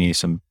a trainee,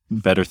 some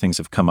better things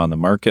have come on the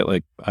market.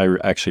 Like I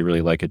actually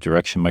really like a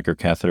Direction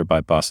microcatheter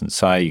by Boston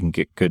Sci. You can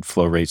get good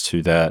flow rates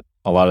through that.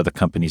 A lot of the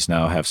companies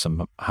now have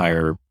some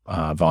higher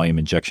volume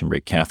injection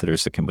rate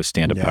catheters that can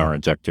withstand a power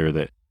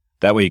injector.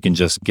 That way you can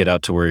just get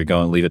out to where you're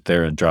going, leave it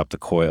there and drop the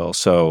coil.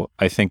 So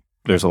I think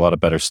there's a lot of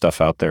better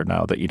stuff out there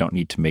now that you don't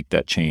need to make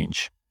that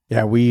change.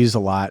 Yeah, we use a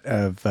lot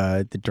of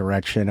the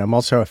Direction. I'm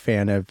also a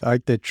fan of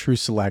like the True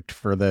Select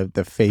for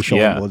the facial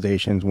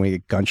embolizations when we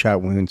get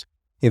gunshot wounds.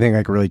 Anything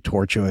like really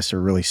tortuous or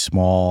really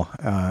small.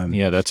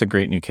 That's a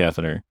great new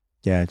catheter.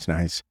 Yeah, it's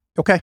nice.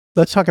 Okay,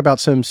 let's talk about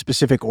some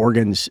specific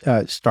organs,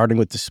 starting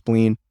with the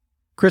spleen.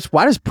 Chris,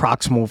 why does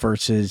proximal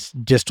versus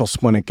distal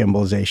splenic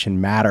embolization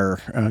matter,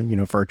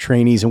 for our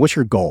trainees, and what's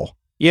your goal?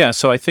 Yeah,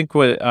 so I think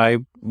when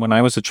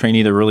I was a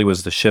trainee, there really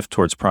was the shift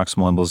towards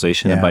proximal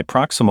embolization. Yeah. And by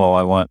proximal,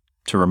 I want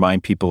to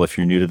remind people, if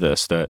you're new to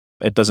this, that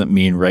it doesn't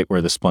mean right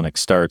where the splenic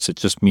starts. It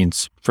just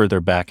means further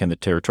back in the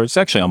territory. It's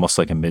actually almost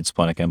like a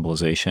mid-splenic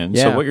embolization.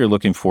 Yeah. So what you're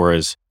looking for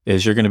is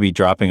you're going to be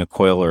dropping a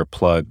coil or a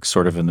plug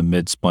sort of in the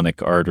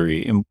mid-splenic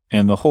artery.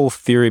 And the whole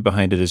theory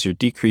behind it is you're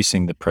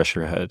decreasing the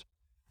pressure head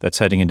that's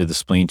heading into the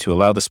spleen to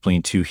allow the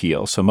spleen to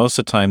heal. So most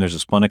of the time there's a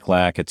splenic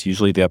lac. It's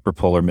usually the upper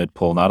pole or mid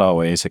pole. Not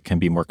always. It can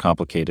be more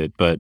complicated,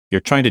 but you're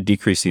trying to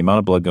decrease the amount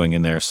of blood going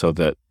in there so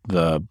that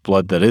the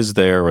blood that is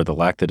there or the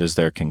lac that is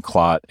there can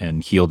clot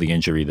and heal the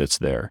injury that's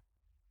there.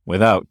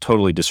 Without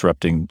totally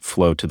disrupting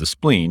flow to the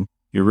spleen,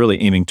 you're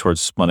really aiming towards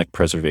splenic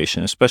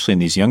preservation. Especially in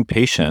these young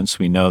patients,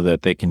 we know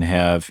that they can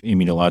have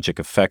immunologic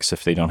effects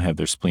if they don't have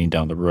their spleen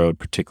down the road,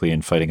 particularly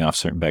in fighting off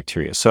certain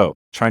bacteria. So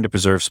trying to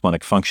preserve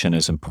splenic function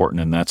is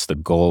important, and that's the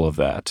goal of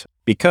that.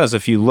 Because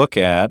if you look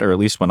at, or at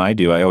least when I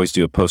do, I always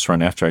do a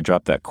post-run after I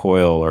drop that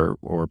coil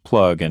or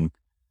plug, and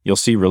you'll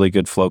see really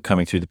good flow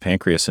coming through the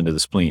pancreas into the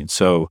spleen.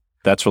 So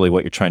that's really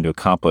what you're trying to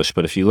accomplish.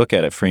 But if you look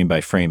at it frame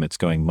by frame, it's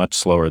going much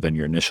slower than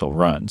your initial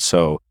run.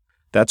 So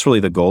that's really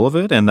the goal of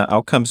it. And the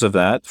outcomes of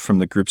that from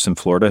the groups in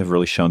Florida have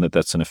really shown that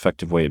that's an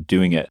effective way of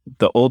doing it.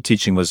 The old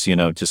teaching was,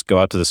 just go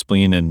out to the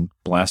spleen and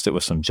blast it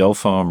with some gel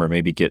foam or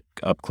maybe get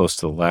up close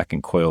to the lac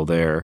and coil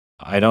there.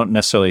 I don't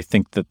necessarily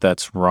think that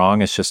that's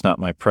wrong. It's just not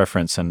my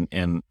preference.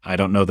 And I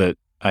don't know that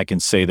I can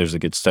say there's a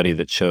good study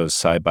that shows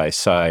side by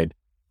side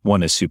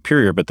one is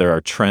superior, but there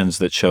are trends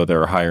that show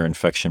there are higher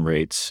infection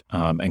rates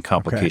and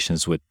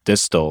complications with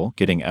distal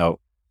getting out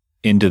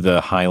into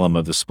the hilum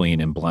of the spleen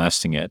and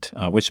blasting it,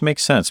 which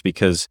makes sense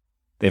because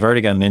they've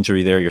already got an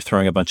injury there. You're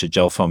throwing a bunch of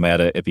gel foam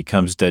at it. It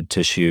becomes dead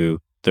tissue.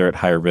 They're at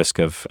higher risk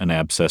of an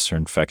abscess or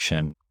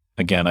infection.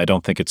 Again, I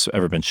don't think it's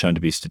ever been shown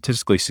to be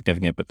statistically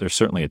significant, but there's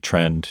certainly a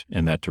trend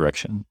in that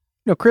direction.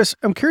 Chris,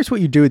 I'm curious what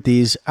you do with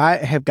these. I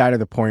have got to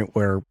the point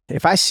where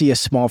if I see a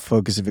small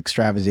focus of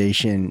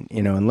extravasation,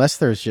 unless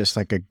there's just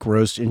like a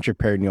gross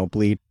intraperitoneal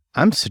bleed,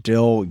 I'm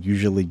still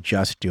usually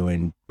just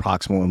doing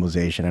proximal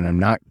embolization, and I'm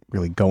not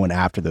really going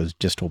after those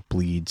distal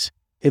bleeds,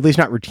 at least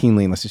not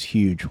routinely unless it's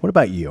huge. What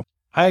about you?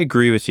 I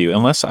agree with you.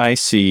 Unless I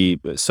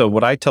see, so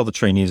what I tell the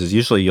trainees is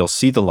usually you'll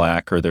see the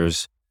lac or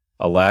there's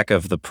a lack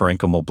of the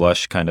parenchymal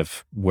blush kind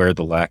of where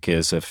the lac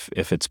is if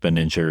it's been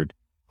injured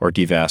or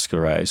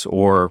devascularized,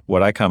 or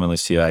what I commonly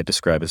see, I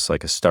describe as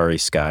like a starry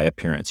sky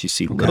appearance. You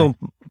see little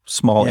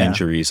small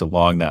injuries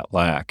along that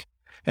lac.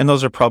 And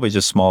those are probably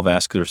just small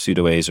vascular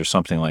pseudoAs or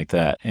something like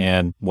that.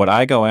 And what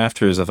I go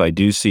after is if I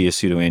do see a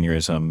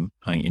pseudoaneurysm,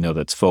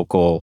 that's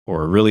focal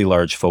or a really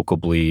large focal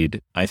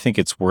bleed, I think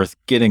it's worth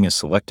getting as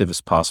selective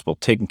as possible,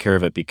 taking care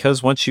of it,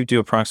 because once you do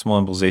a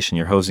proximal embolization,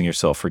 you're hosing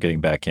yourself for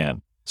getting back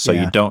in. So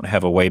you don't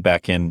have a way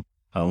back in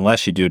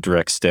unless you do a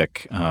direct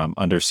stick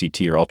under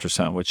CT or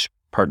ultrasound, which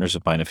partners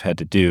of mine have had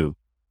to do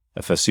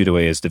if a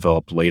pseudo-A is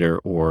developed later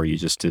or you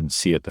just didn't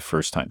see it the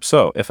first time.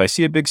 So if I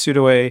see a big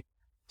pseudo-A,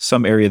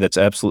 some area that's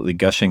absolutely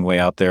gushing way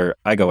out there,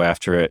 I go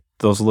after it.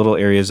 Those little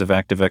areas of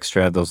active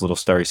extrad, those little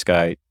starry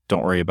sky,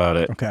 don't worry about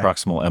it. Okay.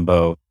 Proximal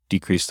embo,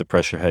 decrease the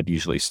pressure head,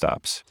 usually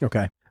stops.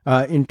 Okay.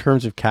 In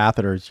terms of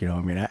catheters,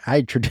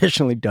 I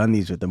traditionally done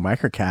these with the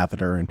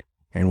microcatheter,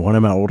 and one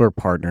of my older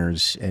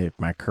partners at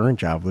my current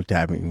job looked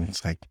at me and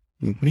was like,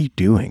 "What are you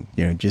doing?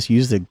 Just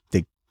use the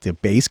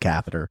base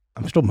catheter."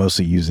 I'm still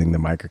mostly using the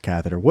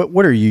microcatheter.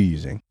 What are you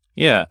using?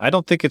 Yeah, I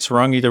don't think it's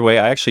wrong either way.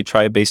 I actually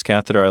try a base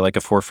catheter. I like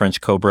a 4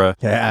 French Cobra.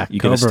 Yeah, you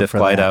get a stiff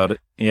glide out.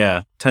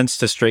 Yeah, tends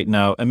to straighten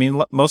out. I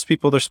mean, most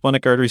people, their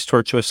splenic arteries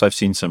tortuous. I've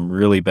seen some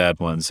really bad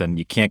ones, and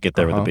you can't get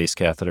there with a base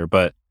catheter.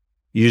 But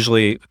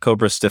usually,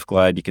 Cobra stiff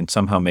glide, you can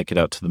somehow make it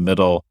out to the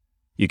middle.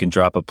 You can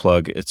drop a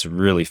plug. It's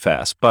really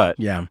fast. But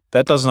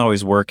that doesn't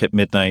always work at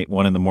midnight,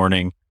 1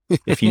 a.m.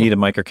 If you need a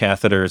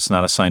microcatheter, it's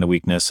not a sign of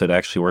weakness. It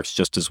actually works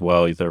just as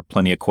well. There are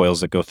plenty of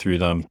coils that go through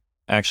them.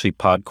 Actually,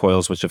 pod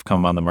coils, which have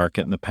come on the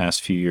market in the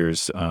past few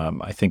years,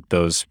 I think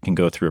those can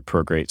go through a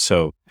Prograte.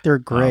 So they're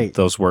great.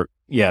 Those work.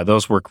 Yeah,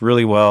 those work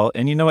really well.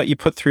 And you know what? You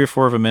put 3 or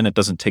 4 of them in, it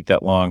doesn't take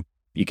that long.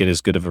 You get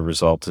as good of a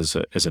result as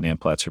an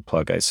Amplatzer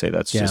plug. I say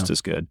that's just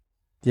as good.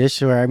 Yes,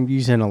 so I'm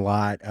using a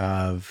lot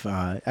of,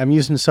 I'm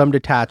using some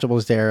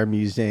detachables there. I'm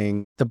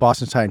using the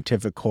Boston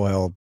Scientific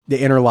coil, the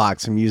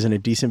interlocks. I'm using a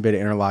decent bit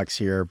of interlocks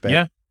here. But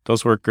yeah,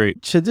 those work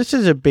great. So this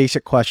is a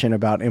basic question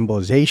about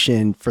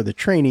embolization for the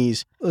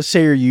trainees. Let's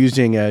say you're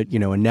using a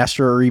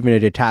Nestor or even a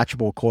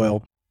detachable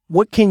coil.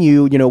 What can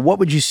what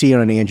would you see on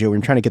an angio when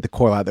you're trying to get the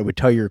coil out that would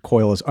tell you your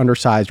coil is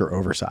undersized or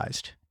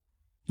oversized?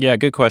 Yeah,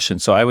 good question.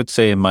 So I would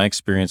say in my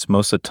experience,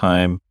 most of the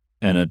time,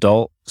 an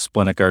adult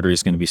splenic artery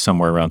is going to be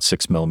somewhere around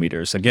 6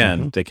 millimeters.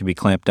 Again, they can be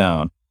clamped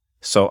down.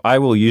 So I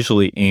will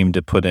usually aim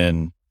to put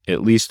in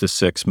at least a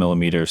 6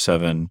 millimeter,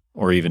 7,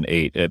 or even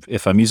 8.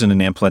 If I'm using an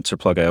Amplatzer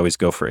plug, I always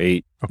go for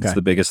 8. Okay. It's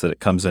the biggest that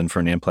it comes in for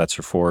an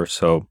Amplatzer 4.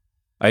 So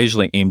I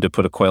usually aim to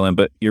put a coil in.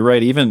 But you're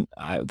right. Even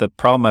the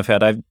problem I've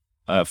had, I'm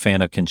a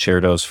fan of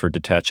concertos for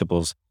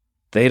detachables.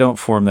 They don't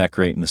form that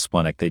great in the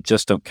splenic. They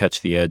just don't catch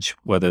the edge,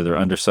 whether they're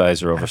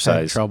undersized or oversized.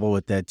 I've had trouble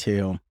with that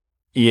too.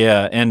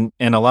 Yeah, and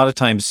a lot of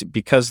times,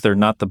 because they're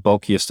not the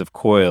bulkiest of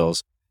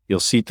coils, you'll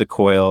seat the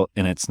coil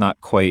and it's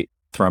not quite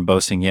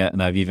thrombosing yet,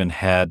 and I've even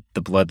had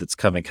the blood that's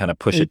coming kind of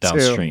push it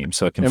downstream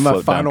so it can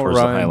float down towards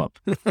the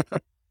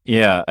hilum.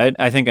 Yeah,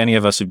 I think any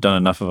of us who've done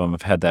enough of them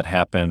have had that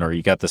happen, or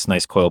you got this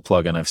nice coil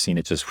plug and I've seen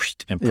it just whoosh,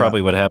 and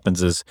probably what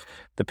happens is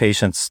the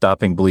patient's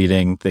stopping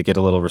bleeding, they get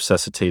a little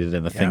resuscitated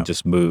and the thing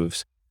just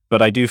moves.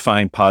 But I do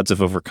find pods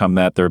have overcome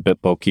that. They're a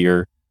bit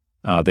bulkier.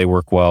 They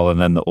work well, and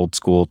then the old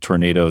school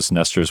Tornadoes,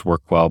 Nestors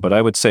work well. But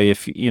I would say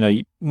if,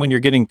 when you're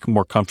getting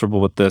more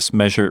comfortable with this,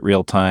 measure it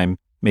real time.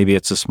 Maybe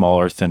it's a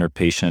smaller, thinner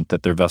patient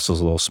that their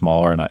vessel's a little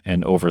smaller,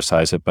 and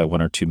oversize it by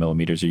 1 or 2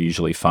 millimeters are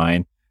usually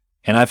fine.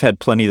 And I've had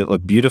plenty that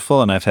look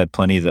beautiful, and I've had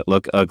plenty that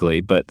look ugly,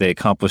 but they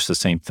accomplish the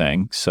same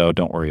thing. So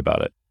don't worry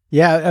about it.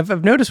 Yeah,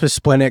 I've noticed with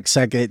splenics,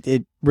 like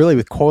it really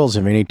with coils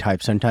of any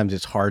type, sometimes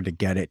it's hard to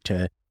get it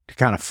to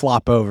kind of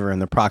flop over in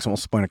the proximal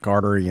splenic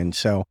artery. And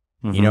so,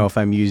 if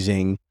I'm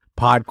using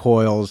pod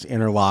coils,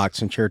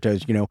 interlocks, and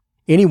concertos,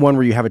 any one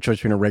where you have a choice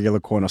between a regular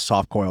coil and a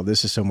soft coil,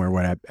 this is somewhere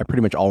where I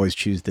pretty much always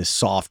choose this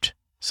soft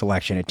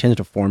selection. It tends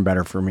to form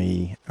better for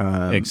me.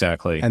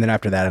 Exactly. And then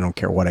after that, I don't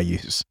care what I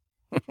use.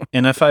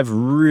 And if I've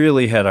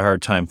really had a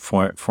hard time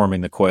forming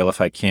the coil, if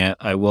I can't,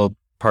 I will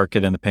park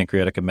it in the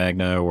pancreatica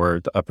magna or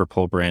the upper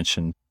pole branch,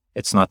 and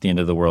it's not the end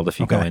of the world. If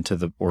you go into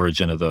the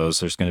origin of those,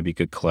 there's going to be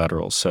good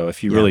collateral. So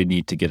if you really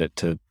need to get it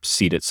to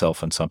seat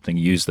itself in something,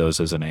 use those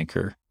as an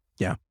anchor.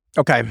 Yeah.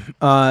 Okay.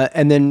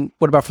 And then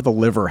what about for the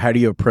liver? How do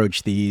you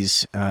approach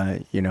these?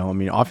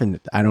 Often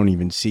I don't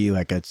even see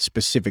like a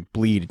specific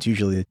bleed. It's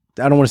usually,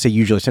 I don't want to say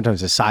usually,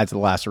 sometimes the size of the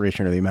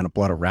laceration or the amount of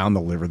blood around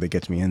the liver that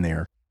gets me in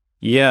there.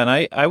 Yeah.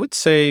 And I would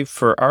say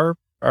for our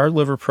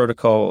liver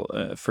protocol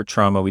for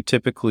trauma, we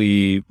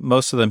typically,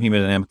 most of them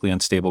hemodynamically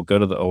unstable, go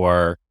to the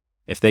OR.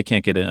 If they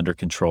can't get it under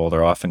control,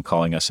 they're often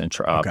calling us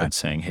intra-op and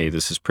saying, hey,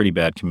 this is pretty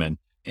bad, come in.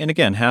 And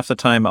again, half the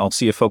time I'll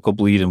see a focal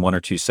bleed in 1 or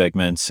 2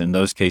 segments. In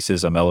those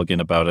cases, I'm elegant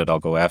about it. I'll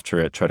go after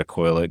it, try to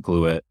coil it,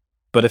 glue it.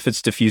 But if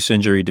it's diffuse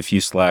injury,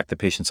 diffuse slack, the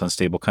patient's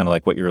unstable, kind of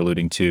like what you're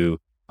alluding to,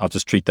 I'll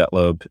just treat that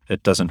lobe.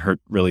 It doesn't hurt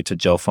really to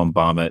gel foam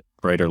bomb it,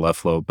 right or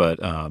left lobe. But,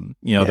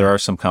 there are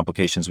some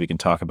complications we can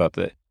talk about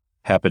that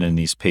happen in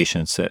these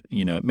patients that,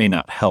 it may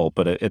not help,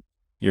 but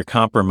you're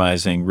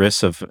compromising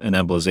risks of an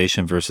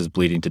embolization versus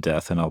bleeding to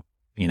death. And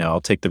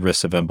I'll take the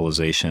risk of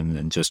embolization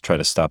and just try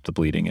to stop the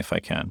bleeding if I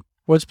can.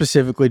 What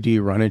specifically do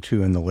you run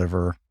into in the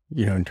liver,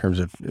 in terms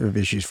of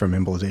issues from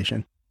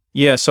embolization?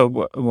 Yeah,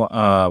 so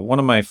one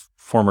of my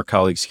former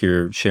colleagues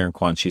here, Sharon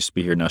Kwan, she used to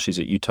be here, now she's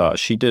at Utah.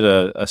 She did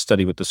a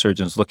study with the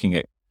surgeons looking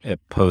at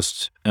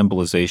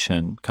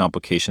post-embolization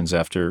complications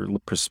after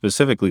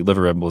specifically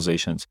liver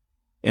embolizations.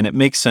 And it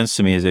makes sense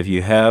to me as if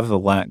you have the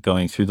LAC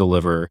going through the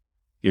liver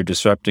you're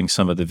disrupting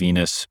some of the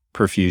venous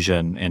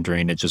perfusion and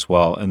drainage as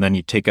well. And then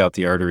you take out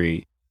the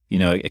artery,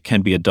 it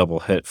can be a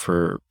double hit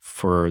for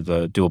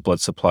the dual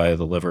blood supply of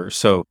the liver.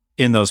 So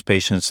in those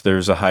patients,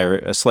 there's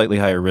a slightly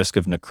higher risk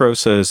of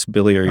necrosis,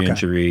 biliary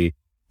injury,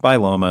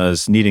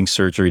 biomas, needing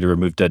surgery to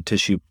remove dead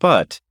tissue.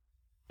 But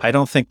I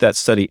don't think that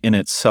study in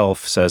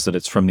itself says that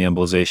it's from the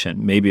embolization.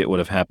 Maybe it would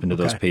have happened to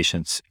those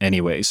patients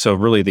anyway. So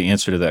really the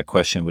answer to that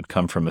question would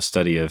come from a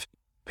study of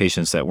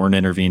patients that weren't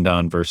intervened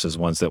on versus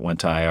ones that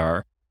went to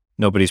IR.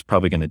 Nobody's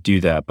probably going to do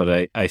that,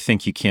 but I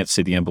think you can't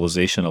say the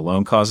embolization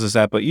alone causes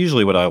that. But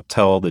usually what I'll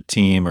tell the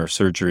team or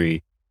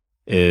surgery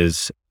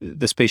is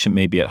this patient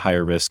may be at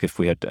higher risk if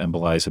we had to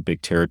embolize a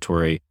big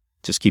territory.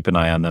 Just keep an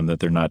eye on them that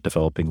they're not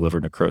developing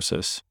liver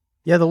necrosis.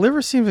 Yeah, the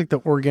liver seems like the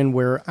organ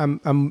where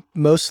I'm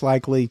most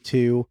likely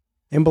to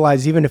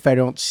embolize, even if I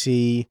don't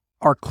see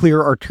our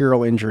clear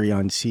arterial injury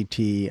on CT.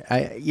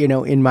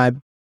 In my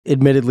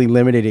admittedly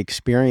limited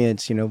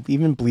experience,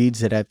 even bleeds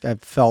that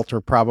I've felt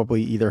are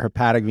probably either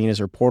hepatic venous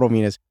or portal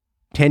venous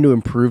tend to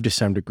improve to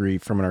some degree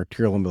from an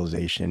arterial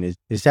embolization.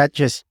 Is that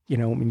just,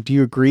 do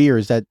you agree, or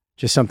is that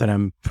just something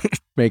I'm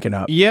making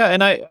up? Yeah,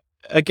 and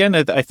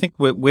I think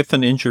with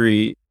an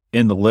injury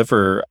in the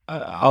liver,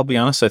 I'll be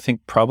honest, I think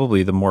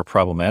probably the more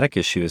problematic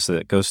issue is that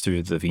it goes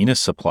through the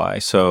venous supply.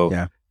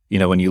 So,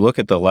 when you look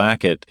at the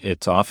LAC,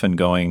 it's often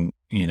going,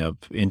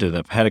 into the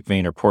hepatic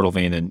vein or portal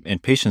vein,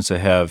 and patients that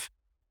have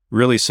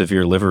really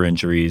severe liver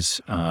injuries.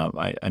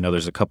 I know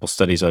there's a couple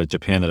studies out of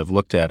Japan that have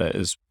looked at it,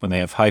 is when they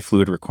have high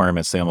fluid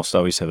requirements, they almost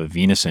always have a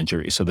venous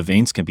injury. So the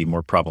veins can be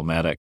more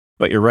problematic.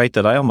 But you're right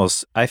that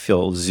I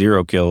feel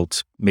zero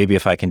guilt. Maybe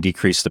if I can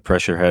decrease the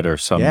pressure head or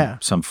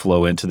some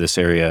flow into this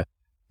area,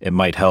 it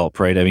might help,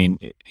 right? I mean,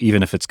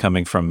 even if it's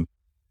coming from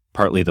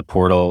partly the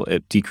portal,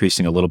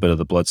 decreasing a little bit of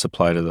the blood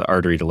supply to the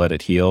artery to let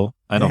it heal,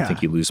 I don't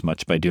think you lose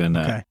much by doing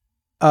that.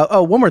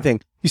 Okay. One more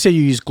thing. You say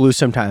you use glue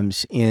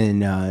sometimes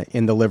in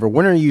the liver.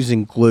 When are you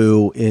using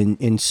glue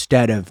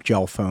instead of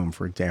gel foam,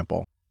 for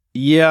example?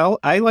 Yeah,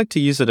 I like to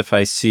use it if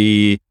I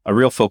see a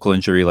real focal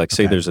injury, like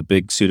say there's a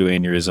big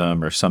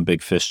pseudoaneurysm or some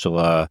big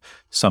fistula,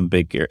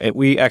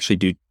 we actually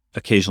do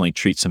occasionally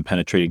treat some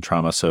penetrating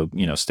trauma. So,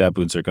 stab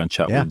wounds or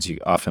gunshot wounds, you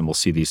often will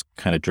see these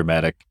kind of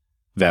dramatic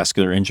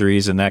vascular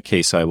injuries. In that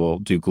case, I will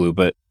do glue,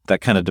 but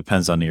that kind of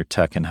depends on your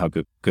tech and how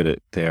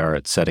good they are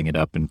at setting it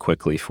up and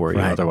quickly for you.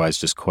 Right. Otherwise,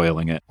 just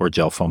coiling it or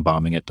gel foam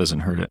bombing it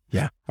doesn't hurt it.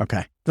 Yeah.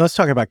 Okay. Let's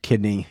talk about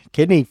kidney.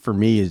 Kidney for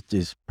me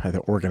is probably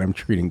the organ I'm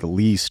treating the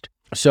least.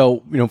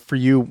 So, for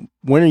you,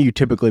 when are you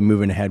typically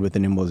moving ahead with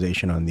an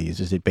embolization on these?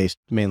 Is it based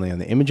mainly on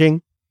the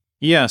imaging?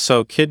 Yeah.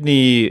 So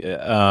kidney,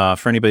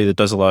 for anybody that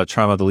does a lot of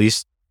trauma, the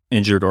least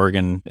injured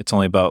organ, it's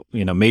only about,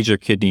 major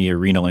kidney or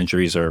renal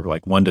injuries are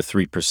like 1% to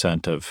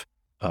 3%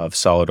 of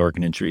solid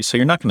organ injuries. So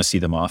you're not going to see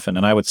them often.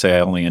 And I would say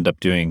I only end up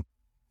doing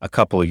a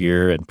couple a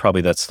year. And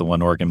probably that's the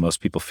one organ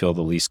most people feel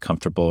the least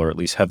comfortable or at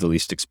least have the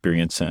least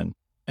experience in.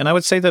 And I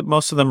would say that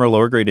most of them are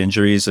lower grade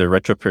injuries. They're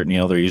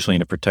retroperitoneal. They're usually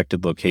in a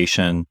protected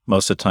location.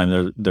 Most of the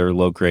time they're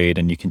low grade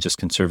and you can just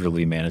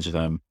conservatively manage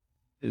them.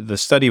 The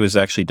study was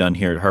actually done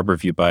here at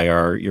Harborview by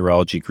our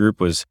urology group.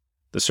 Was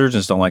the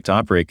surgeons don't like to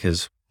operate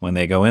because when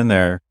they go in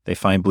there, they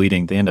find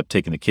bleeding, they end up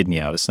taking the kidney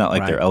out. It's not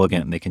like they're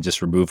elegant and they can just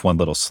remove one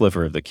little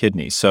sliver of the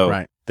kidney.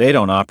 So they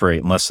don't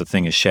operate unless the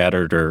thing is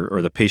shattered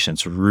or the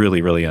patient's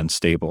really, really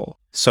unstable.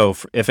 So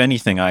if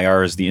anything,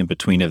 IR is the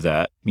in-between of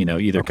that,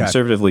 either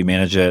conservatively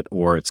manage it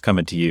or it's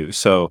coming to you.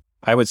 So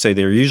I would say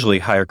they're usually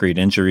higher grade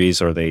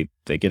injuries, or they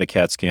get a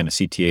CAT scan, a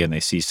CTA, and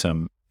they see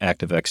some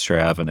active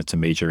extrav and it's a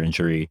major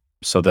injury.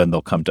 So then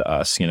they'll come to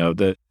us.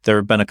 There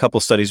have been a couple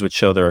studies which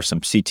show there are some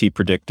CT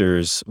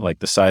predictors, like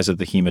the size of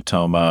the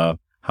hematoma,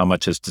 how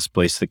much has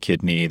displaced the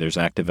kidney. There's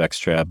active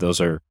extrav.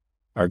 Those are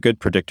good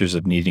predictors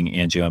of needing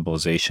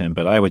angioembolization.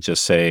 But I would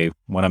just say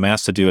when I'm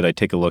asked to do it, I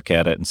take a look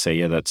at it and say,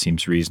 yeah, that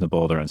seems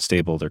reasonable. They're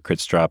unstable. Their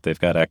crits drop. They've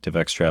got active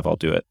extrav. I'll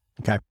do it.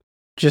 Okay.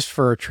 Just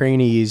for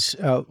trainees,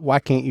 why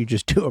can't you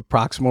just do a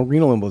proximal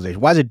renal embolization?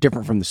 Why is it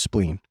different from the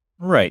spleen?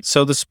 Right.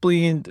 So the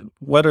spleen,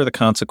 what are the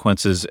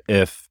consequences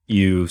if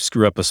you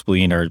screw up a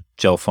spleen or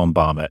gel foam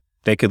bomb it?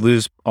 They could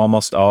lose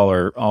almost all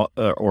or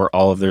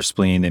all of their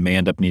spleen. They may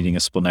end up needing a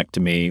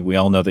splenectomy. We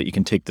all know that you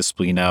can take the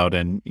spleen out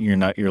and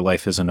your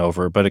life isn't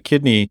over. But a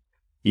kidney,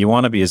 you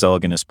want to be as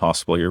elegant as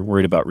possible. You're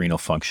worried about renal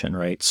function,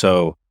 right?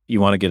 So you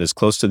want to get as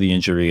close to the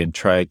injury and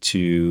try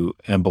to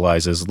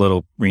embolize as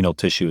little renal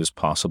tissue as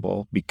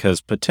possible, because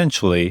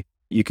potentially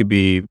you could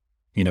be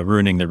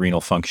ruining the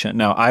renal function.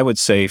 Now, I would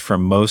say for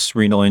most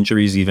renal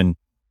injuries, even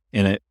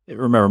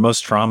remember,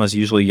 most trauma is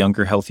usually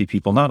younger, healthy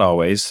people. Not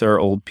always. There are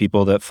old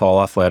people that fall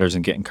off ladders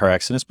and get in car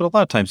accidents, but a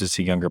lot of times it's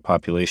a younger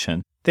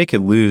population. They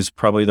could lose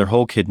probably their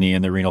whole kidney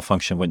and their renal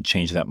function wouldn't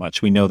change that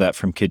much. We know that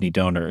from kidney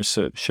donors.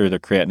 So sure, their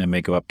creatinine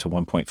may go up to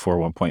 1.4,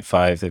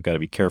 1.5. They've got to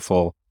be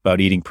careful about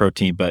eating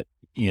protein, but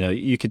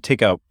you could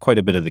take out quite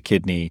a bit of the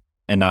kidney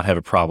and not have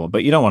a problem.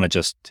 But you don't want to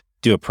just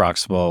do a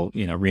proximal,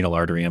 renal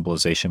artery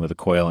embolization with a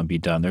coil and be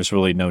done. There's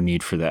really no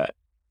need for that.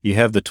 You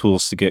have the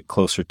tools to get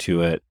closer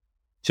to it.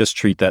 just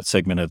treat that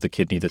segment of the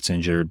kidney that's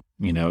injured.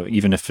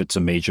 Even if it's a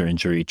major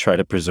injury, try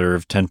to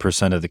preserve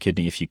 10% of the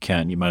kidney if you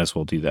can. You might as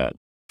well do that.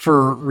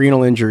 For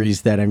renal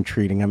injuries that I'm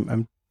treating,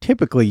 I'm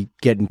typically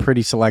getting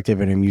pretty selective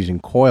and I'm using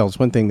coils.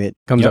 One thing that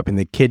comes up in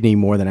the kidney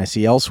more than I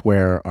see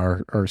elsewhere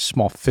are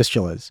small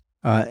fistulas.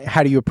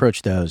 How do you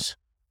approach those?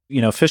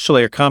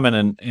 Fistulae are common,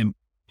 and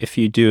if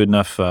you do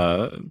enough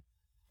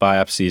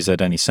biopsies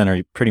at any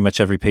center, pretty much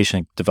every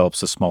patient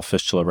develops a small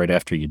fistula right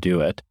after you do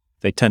it.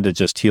 They tend to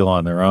just heal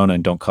on their own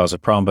and don't cause a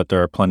problem, but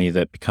there are plenty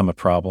that become a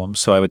problem.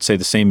 So I would say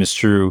the same is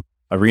true.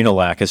 A renal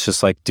lac, it's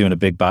just like doing a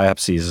big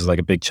biopsy. It's like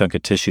a big chunk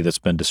of tissue that's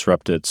been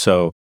disrupted.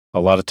 So a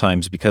lot of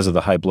times, because of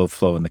the high blood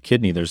flow in the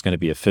kidney, there's going to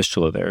be a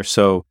fistula there.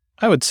 So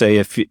I would say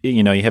if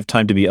you have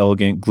time to be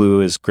elegant, glue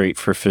is great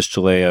for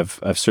fistulae.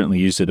 I've certainly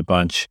used it a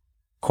bunch.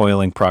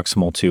 Coiling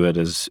proximal to it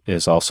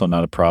is also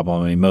not a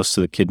problem. I mean, most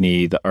of the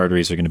kidney, the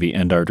arteries are going to be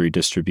end artery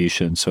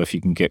distribution. So if you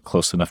can get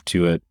close enough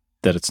to it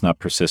that it's not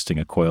persisting,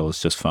 a coil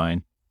is just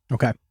fine.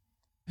 Okay.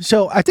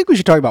 So I think we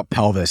should talk about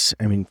pelvis.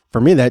 I mean,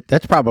 for me,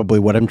 that's probably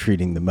what I'm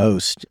treating the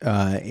most.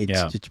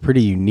 It's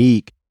pretty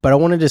unique. But I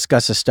want to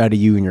discuss a study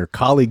you and your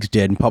colleagues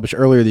did and published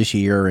earlier this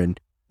year, and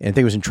I think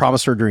it was in Trauma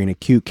Surgery and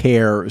Acute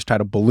Care. It was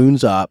titled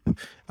Balloons Up.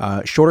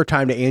 Shorter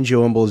time to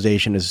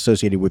angioembolization is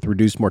associated with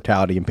reduced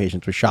mortality in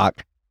patients with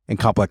shock and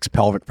complex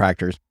pelvic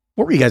fractures.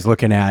 What were you guys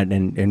looking at,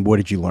 and what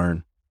did you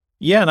learn?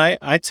 Yeah, and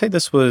I'd say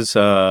this was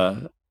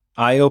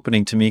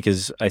eye-opening to me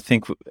because I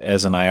think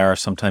as an IR,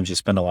 sometimes you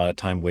spend a lot of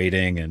time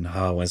waiting and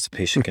when's the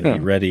patient going to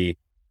be ready?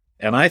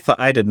 And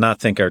I did not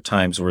think our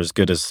times were as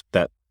good as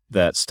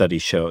that study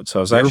showed. So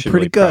I was actually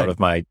really proud of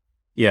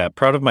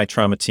my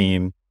trauma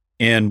team.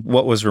 And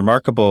what was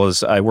remarkable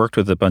is I worked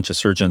with a bunch of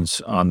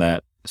surgeons on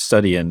that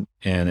study, and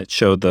it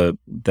showed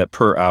that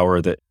per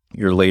hour that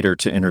you're later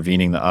to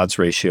intervening, the odds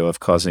ratio of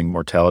causing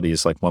mortality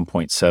is like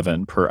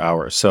 1.7 per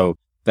hour. So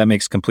that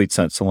makes complete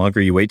sense. The longer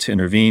you wait to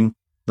intervene,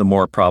 the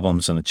more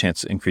problems and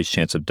the increased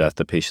chance of death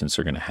the patients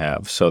are going to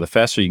have. So the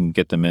faster you can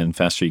get them in,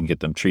 faster you can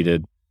get them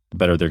treated, the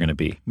better they're going to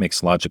be.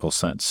 Makes logical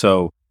sense.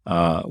 So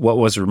what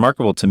was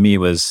remarkable to me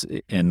was,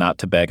 and not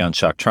to bag on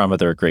shock trauma,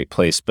 they're a great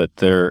place, but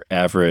their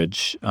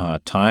average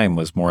time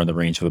was more in the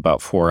range of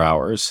about 4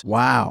 hours.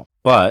 Wow.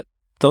 But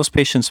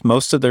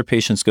most of their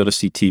patients go to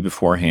CT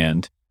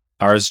beforehand.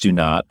 Ours do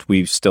not.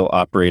 We still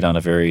operate on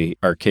a very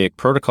archaic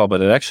protocol,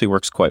 but it actually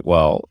works quite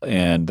well.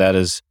 And that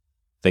is,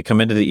 they come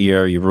into the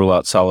ER, you rule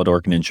out solid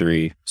organ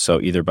injury. So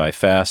either by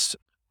FAST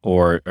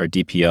or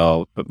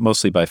DPL, but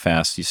mostly by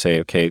FAST, you say,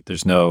 okay,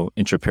 there's no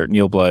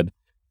intraperitoneal blood.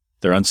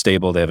 They're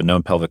unstable. They have a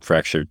known pelvic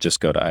fracture.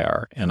 Just go to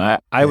IR. And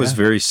I was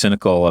very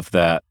cynical of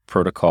that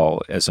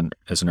protocol as an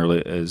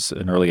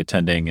early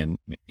attending and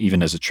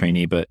even as a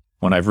trainee. But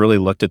when I've really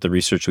looked at the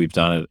research we've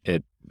done,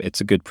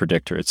 it's a good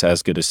predictor. It's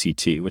as good as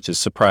CT, which is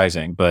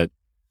surprising. But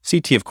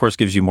CT, of course,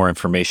 gives you more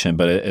information.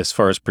 But as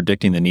far as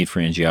predicting the need for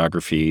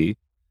angiography,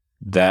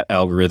 that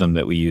algorithm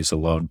that we use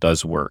alone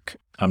does work.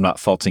 I'm not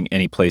faulting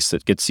any place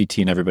that gets CT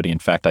in everybody. In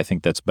fact, I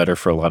think that's better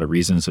for a lot of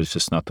reasons. It's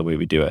just not the way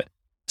we do it.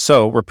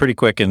 So we're pretty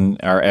quick, and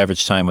our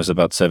average time was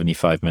about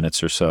 75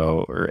 minutes or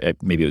so, or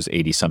maybe it was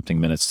 80-something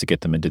minutes to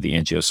get them into the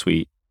angio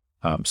suite.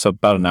 So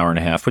about an hour and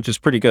a half, which is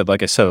pretty good.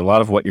 Like I said, a lot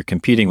of what you're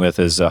competing with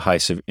is a high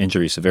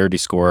injury severity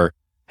score,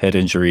 head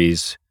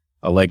injuries,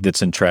 a leg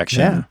that's in traction.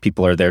 Yeah.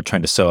 People are there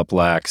trying to sew up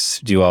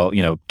lacs,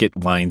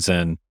 get lines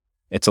in.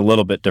 It's a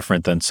little bit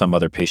different than some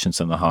other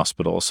patients in the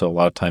hospital. So a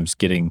lot of times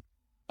getting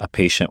a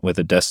patient with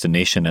a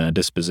destination and a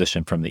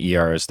disposition from the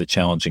ER is the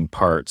challenging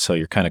part. So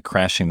you're kind of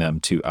crashing them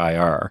to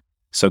IR.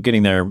 So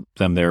getting them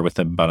there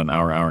within about an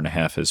hour and a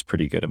half is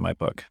pretty good in my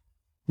book.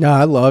 No,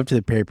 I loved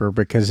the paper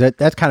because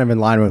that's kind of in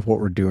line with what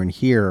we're doing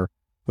here,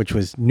 which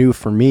was new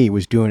for me,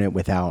 was doing it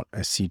without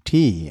a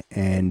CT.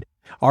 And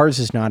ours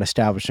is not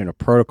establishing a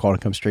protocol to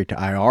come straight to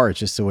IR. It's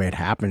just the way it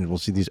happens. We'll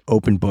see these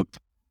open book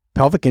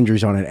pelvic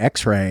injuries on an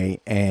x-ray,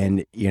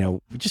 and, we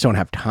just don't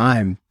have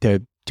time to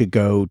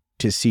go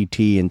to CT.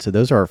 And so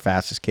those are our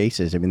fastest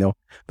cases. I mean,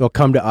 they'll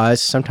come to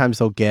us. Sometimes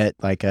they'll get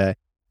like a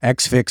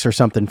X-Fix or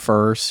something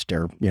first,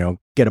 or,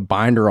 get a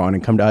binder on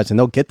and come to us, and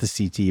they'll get the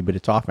CT, but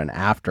it's often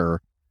after.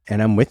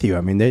 And I'm with you.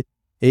 I mean,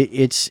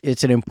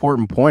 it's an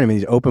important point. I mean,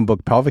 these open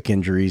book pelvic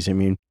injuries, I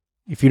mean,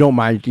 if you don't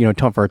mind,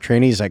 telling for our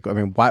trainees, like, I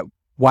mean,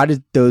 why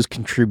did those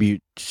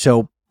contribute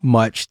so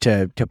much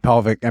to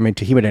pelvic, to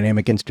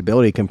hemodynamic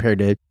instability compared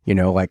to,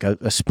 like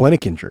a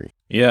splenic injury?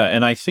 Yeah.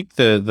 And I think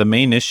the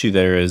main issue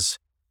there is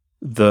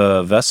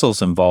the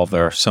vessels involved.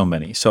 There are so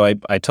many. So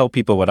I tell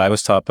people what I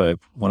was taught by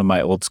one of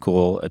my old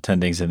school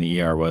attendings in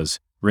the ER was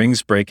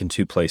rings break in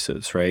two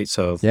places, right?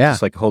 So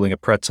it's like holding a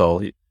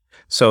pretzel.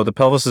 So the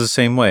pelvis is the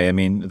same way. I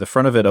mean, the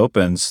front of it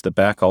opens, the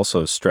back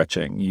also is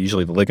stretching,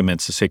 usually the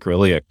ligaments, the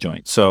sacroiliac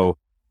joint. So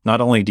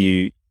not only do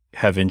you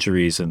have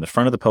injuries in the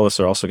front of the pelvis,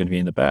 they're also going to be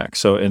in the back.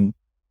 So, and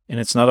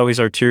it's not always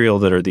arterial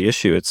that are the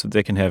issue.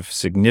 They can have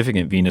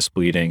significant venous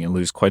bleeding and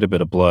lose quite a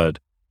bit of blood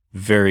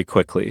very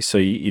quickly. So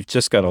you've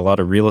just got a lot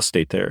of real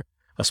estate there.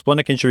 A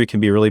splenic injury can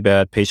be really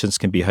bad. Patients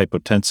can be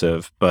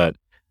hypotensive, but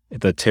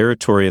the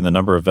territory and the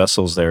number of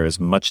vessels there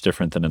is much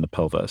different than in the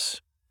pelvis.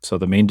 So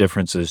the main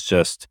difference is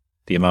just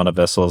the amount of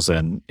vessels,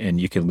 and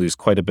you can lose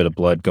quite a bit of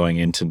blood going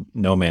into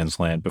no man's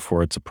land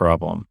before it's a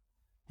problem.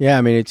 Yeah,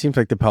 I mean, it seems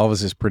like the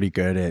pelvis is pretty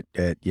good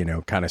at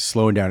kind of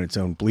slowing down its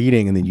own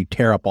bleeding, and then you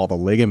tear up all the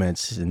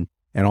ligaments, and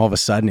all of a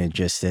sudden it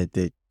just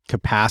the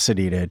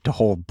capacity to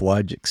hold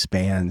blood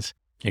expands.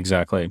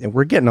 Exactly. And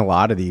we're getting a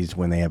lot of these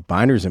when they have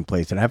binders in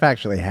place, and I've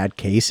actually had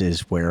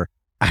cases where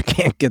I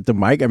can't get the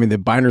mic. I mean, the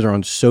binders are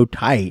on so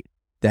tight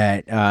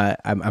that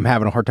I'm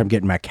having a hard time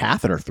getting my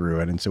catheter through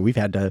it, and so we've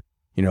had to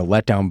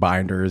let down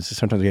binders.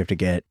 Sometimes we have to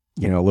get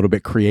a little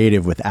bit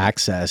creative with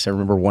access. I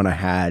remember one I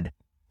had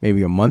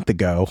maybe a month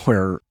ago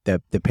where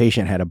the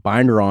patient had a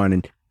binder on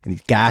and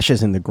these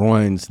gashes in the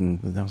groins.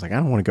 And I was like, I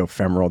don't want to go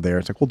femoral there.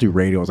 It's like, we'll do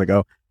radial. I was like,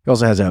 oh, he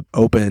also has an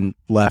open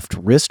left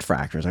wrist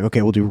fracture. It's like,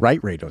 okay, we'll do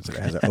right radial. So it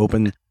has an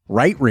open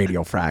right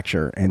radial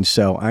fracture. And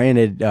so I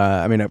ended,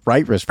 at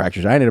right wrist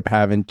fractures, I ended up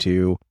having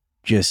to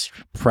just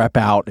prep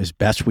out as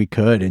best we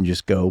could and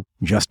just go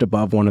just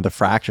above one of the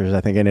fractures.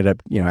 I think I ended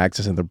up,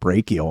 accessing the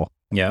brachial.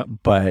 Yeah.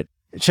 But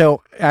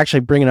so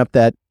actually bringing up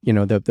that,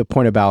 the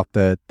point about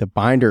the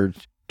binders,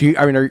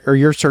 are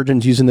your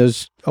surgeons using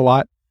those a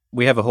lot?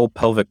 We have a whole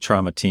pelvic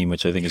trauma team,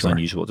 which I think is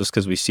unusual just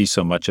because we see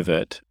so much of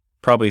it,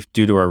 probably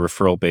due to our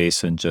referral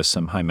base and just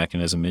some high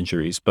mechanism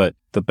injuries. But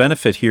the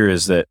benefit here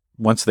is that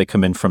once they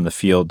come in from the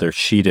field, they're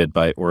sheeted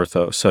by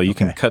ortho. So you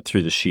can cut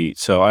through the sheet.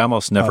 So I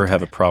almost never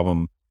have a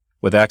problem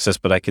with access,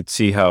 but I could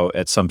see how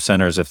at some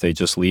centers, if they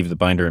just leave the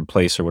binder in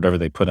place or whatever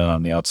they put in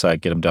on the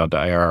outside, get them down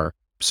to IR.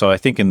 So I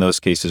think in those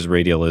cases,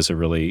 radial is a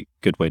really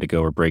good way to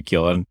go, or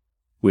brachial. And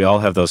we all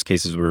have those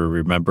cases where we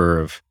remember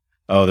of,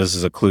 oh, this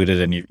is occluded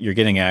and you're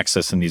getting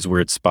access in these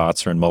weird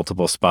spots or in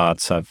multiple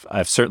spots.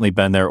 I've certainly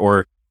been there.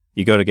 Or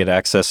you go to get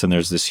access and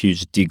there's this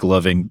huge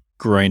degloving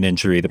groin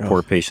injury. The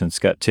poor patient's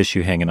got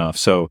tissue hanging off.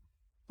 So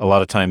a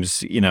lot of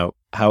times,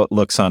 how it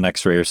looks on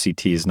X-ray or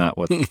CT is not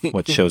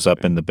what shows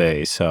up in the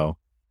bay. So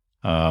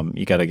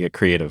you got to get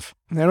creative.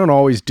 I don't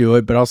always do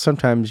it, but I'll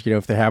sometimes,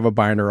 if they have a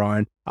binder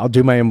on, I'll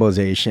do my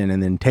embolization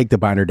and then take the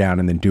binder down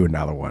and then do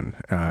another one.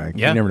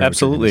 Yeah,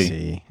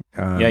 absolutely.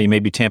 You may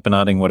be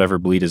tamponading whatever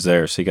bleed is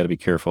there, so you got to be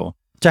careful.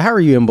 So how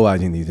are you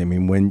embolizing these? I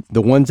mean, when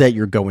the ones that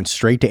you're going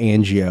straight to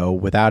angio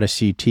without a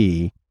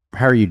CT,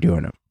 how are you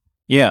doing them?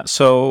 Yeah.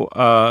 So,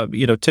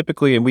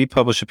 typically, and we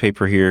published a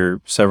paper here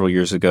several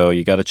years ago,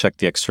 you got to check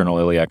the external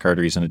iliac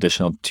arteries in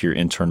addition to your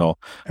internal.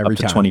 Every up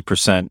to time.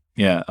 20%.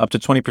 Yeah. Up to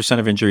 20%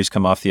 of injuries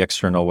come off the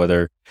external,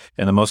 and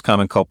the most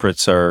common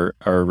culprits are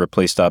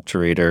replaced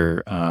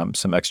obturator,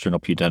 some external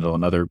pudendal,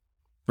 and other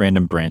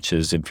random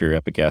branches, inferior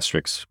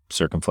epigastrics,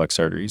 circumflex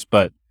arteries.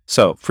 But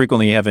so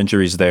frequently you have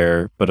injuries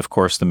there, but of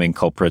course the main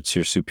culprits,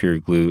 your superior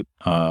glute,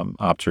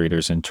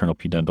 obturators, internal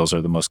pudendals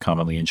are the most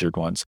commonly injured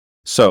ones.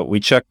 So we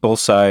check both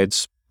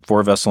sides,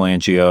 4-vessel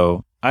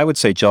angio. I would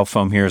say gel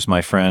foam here is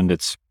my friend.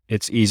 It's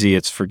easy.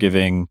 It's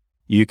forgiving.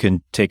 You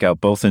can take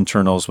out both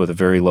internals with a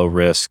very low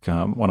risk.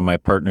 One of my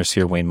partners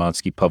here, Wayne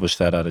Monsky, published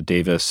that out of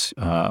Davis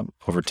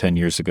over 10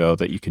 years ago,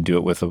 that you can do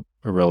it with a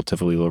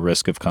relatively low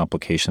risk of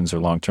complications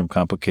or long-term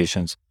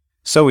complications.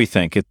 So we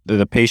think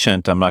the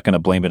patient, I'm not going to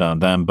blame it on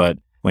them, but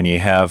when you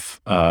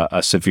have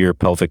a severe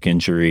pelvic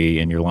injury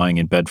and you're lying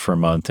in bed for a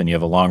month and you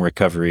have a long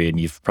recovery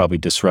and you've probably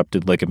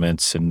disrupted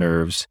ligaments and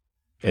nerves,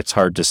 it's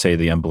hard to say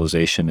the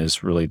embolization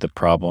is really the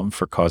problem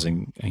for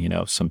causing,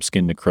 some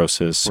skin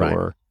necrosis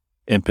or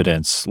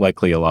impotence.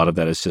 Likely a lot of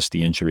that is just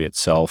the injury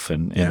itself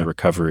and the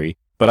recovery.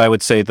 But I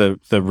would say the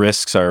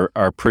risks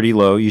are pretty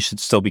low. You should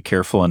still be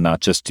careful and not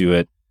just do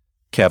it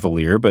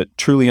cavalier, but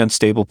truly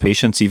unstable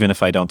patients, even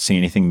if I don't see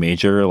anything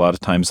major, a lot of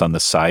times on the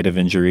side of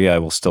injury, I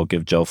will still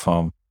give gel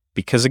foam.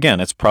 Because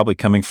again, it's probably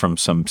coming from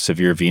some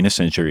severe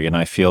venous injury. And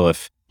I feel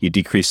if you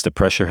decrease the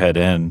pressure head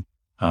in,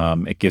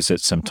 it gives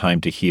it some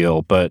time to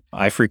heal. But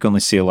I frequently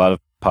see a lot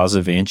of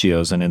positive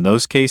angios. And in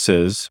those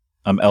cases,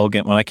 I'm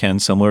elegant when I can,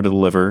 similar to the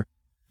liver,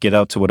 get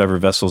out to whatever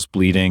vessel's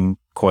bleeding,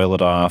 coil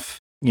it off.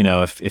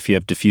 If you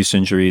have diffuse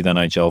injury, then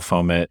I gel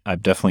foam it.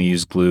 I've definitely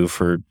used glue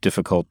for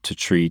difficult to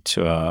treat,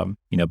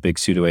 big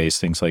pseudo-A's,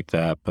 things like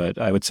that. But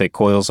I would say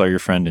coils are your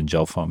friend and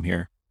gel foam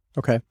here.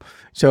 Okay.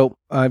 So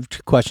I have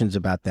 2 questions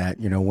about that.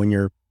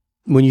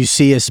 When you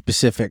see a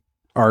specific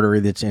artery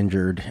that's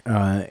injured,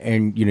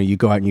 and you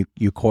go out and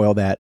you coil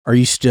that, are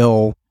you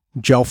still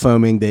gel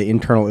foaming the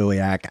internal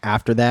iliac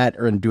after that,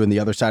 or doing the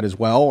other side as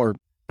well, or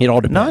it all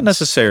depends? Not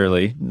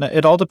necessarily.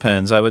 It all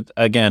depends. I would,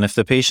 again, if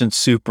the patient's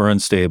super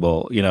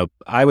unstable,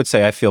 I would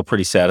say I feel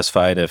pretty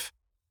satisfied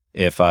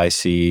if I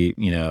see,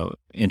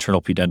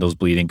 internal pudendals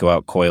bleeding, go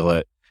out, coil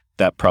it.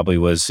 That probably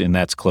was, and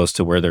that's close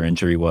to where their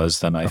injury was,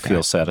 then I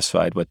feel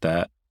satisfied with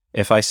that.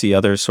 If I see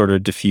other sort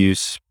of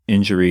diffuse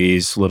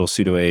injuries, little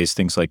pseudo-A's,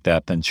 things like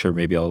that, then sure,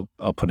 maybe I'll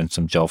put in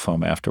some gel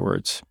foam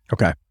afterwards.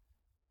 Okay.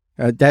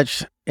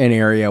 That's an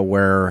area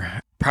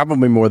where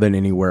probably more than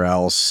anywhere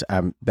else,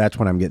 that's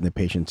when I'm getting the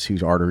patients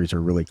whose arteries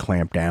are really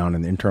clamped down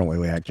and the internal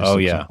iliac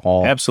just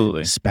all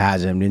absolutely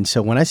spasmed. And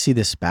so when I see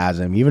this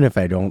spasm, even if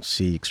I don't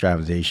see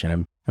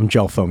extravasation, I'm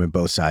gel foaming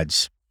both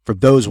sides for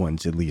those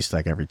ones, at least,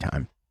 like every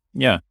time.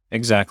 Yeah,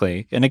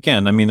 exactly. And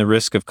again, the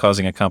risk of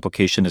causing a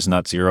complication is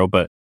not zero,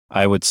 but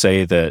I would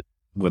say that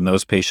when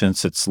those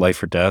patients, it's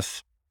life or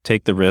death,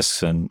 take the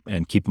risks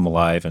and keep them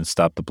alive and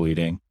stop the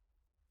bleeding.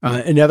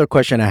 Another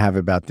question I have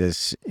about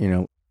this,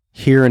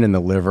 here and in the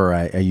liver,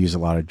 I use a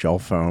lot of gel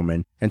foam,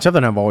 and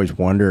something I've always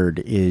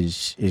wondered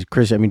is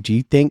Chris, I mean, do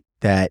you think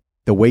that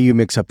the way you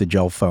mix up the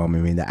gel foam, I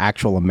mean, the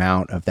actual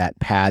amount of that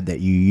pad that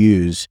you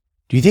use,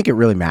 do you think it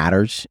really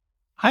matters?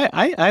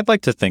 I'd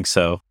like to think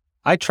so.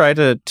 I try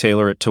to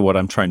tailor it to what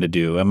I'm trying to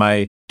do.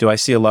 Do I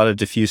see a lot of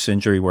diffuse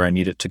injury where I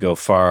need it to go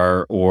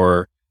far,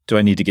 or do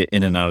I need to get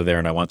in and out of there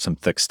and I want some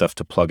thick stuff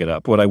to plug it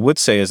up? What I would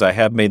say is I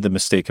have made the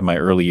mistake in my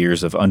early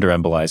years of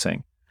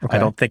underembolizing. Okay. I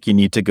don't think you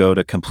need to go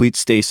to complete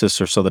stasis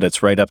or so that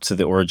it's right up to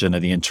the origin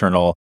of the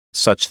internal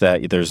such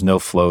that there's no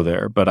flow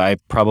there. But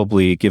I've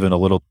probably given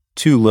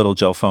too little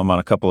gel foam on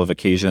a couple of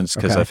occasions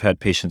because I've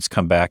had patients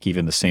come back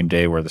even the same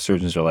day where the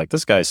surgeons are like,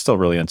 this guy is still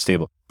really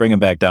unstable. Bring him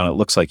back down. It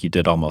looks like you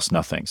did almost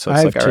nothing. So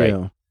it's all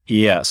right.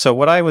 Yeah. So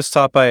what I was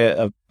taught by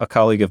a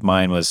colleague of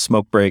mine was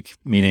smoke break,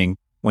 meaning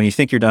when you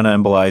think you're done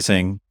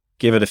embolizing,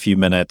 give it a few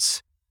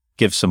minutes,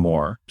 give some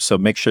more. So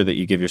make sure that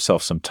you give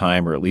yourself some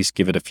time, or at least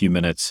give it a few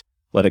minutes,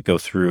 let it go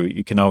through.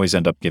 You can always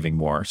end up giving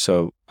more.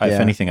 So if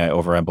anything, I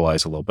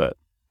over-embolize a little bit.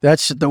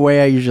 That's the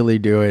way I usually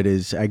do it,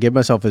 is I give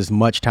myself as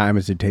much time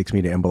as it takes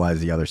me to embolize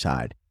the other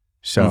side.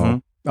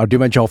 So I'll do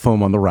my gel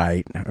foam on the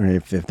right, or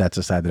if that's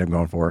the side that I'm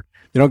going for.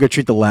 Then I'll go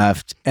treat the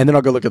left, and then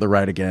I'll go look at the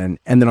right again,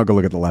 and then I'll go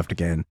look at the left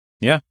again.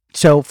 Yeah.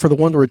 So for the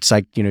one where it's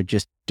like,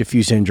 just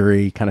diffuse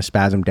injury, kind of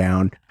spasm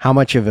down, how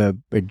much of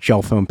a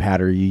gel foam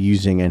pad are you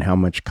using, and how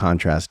much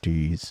contrast do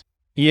you use?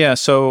 Yeah.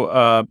 So,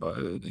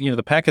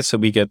 the packets that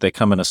we get, they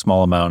come in a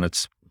small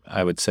amount.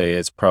 I would say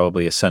it's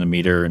probably 1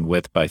 centimeter in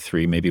width by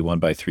 3, maybe 1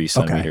 by 3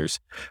 centimeters.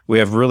 Okay. We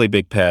have really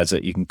big pads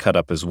that you can cut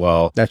up as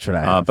well. That's what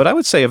I have. But I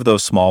would say of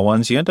those small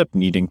ones, you end up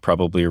needing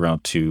probably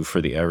around 2 for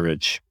the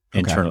average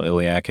internal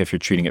iliac if you're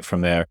treating it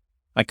from there.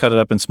 I cut it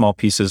up in small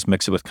pieces,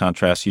 mix it with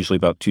contrast, usually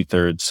about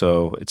 2/3.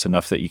 So it's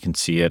enough that you can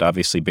see it.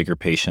 Obviously, bigger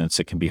patients,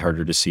 it can be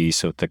harder to see.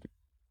 So thick,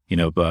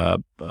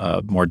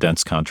 more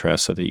dense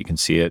contrast so that you can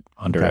see it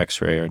under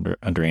X-ray or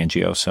under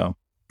angio. So,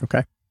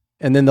 okay.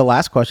 And then the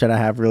last question I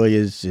have really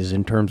is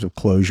in terms of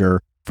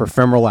closure for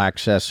femoral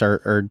access,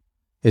 or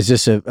is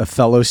this a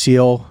fellow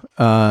seal,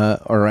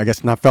 or I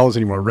guess not fellows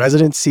anymore,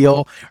 resident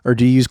seal, or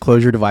do you use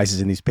closure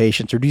devices in these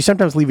patients, or do you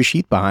sometimes leave a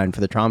sheath behind for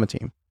the trauma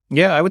team?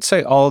 Yeah, I would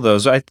say all of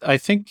those. I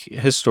think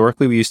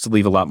historically we used to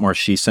leave a lot more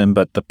sheaths in,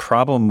 but the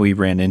problem we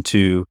ran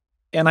into,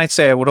 and I'd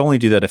say I would only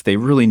do that if they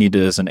really need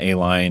it as an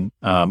A-line,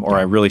 or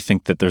I really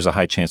think that there's a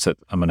high chance that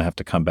I'm going to have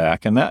to come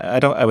back. And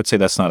that I would say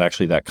that's not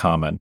actually that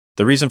common.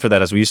 The reason for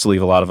that is we used to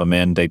leave a lot of them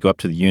in. They'd go up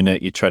to the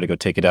unit. You try to go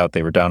take it out.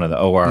 They were down in the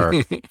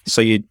OR.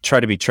 So you try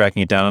to be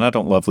tracking it down. And I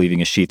don't love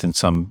leaving a sheath in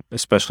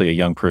especially a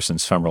young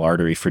person's femoral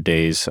artery for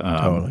days,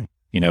 Totally.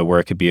 Where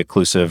it could be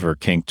occlusive or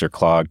kinked or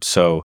clogged.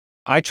 So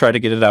I try to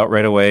get it out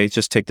right away.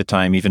 Just take the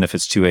time, even if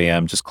it's 2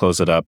 a.m., just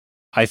close it up.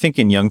 I think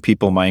in young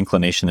people, my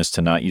inclination is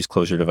to not use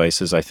closure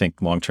devices. I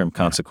think long-term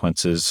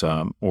consequences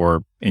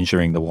or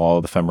injuring the wall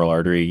of the femoral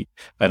artery,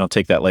 I don't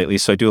take that lightly.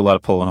 So I do a lot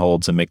of pull and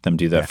holds and make them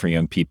do that for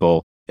young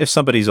people. If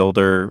somebody's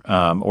older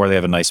or they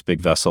have a nice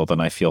big vessel,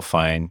 then I feel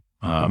fine.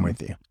 I'm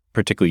with you.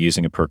 Particularly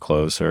using a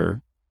PerClose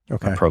or a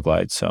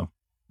ProGlide. So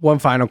one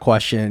final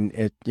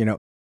question,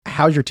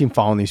 how's your team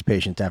following these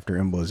patients after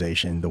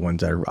embolization, the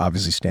ones that are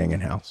obviously staying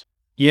in-house?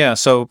 Yeah,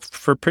 so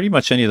for pretty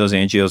much any of those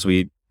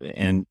angios,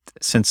 and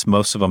since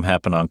most of them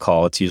happen on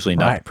call, it's usually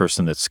not the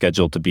person that's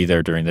scheduled to be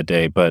there during the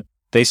day, but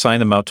they sign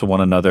them out to one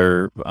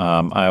another.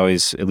 I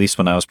always, at least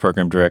when I was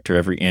program director,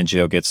 every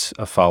angio gets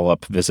a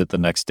follow-up visit the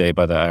next day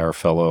by the IR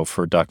fellow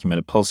for a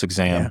documented pulse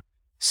exam,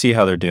 see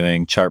how they're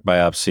doing, chart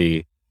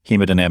biopsy,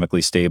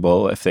 hemodynamically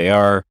stable. If they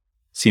are,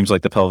 seems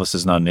like the pelvis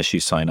is not an issue,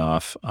 sign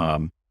off.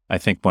 I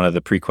think one of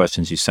the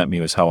pre-questions you sent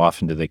me was how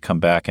often do they come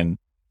back? And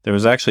there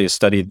was actually a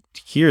study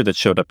here that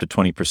showed up to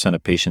 20%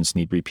 of patients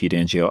need repeat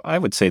angio. I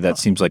would say that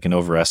seems like an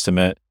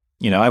overestimate.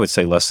 I would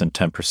say less than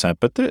 10%,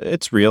 but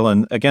it's real.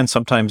 And again,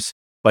 sometimes,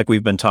 like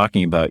we've been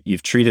talking about,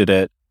 you've treated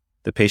it,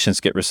 the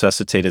patients get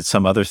resuscitated,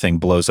 some other thing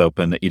blows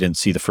open that you didn't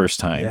see the first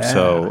time. Yeah.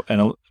 So,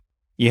 and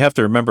you have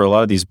to remember a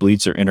lot of these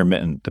bleeds are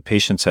intermittent. The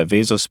patients have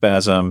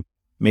vasospasm.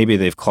 Maybe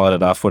they've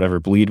clotted off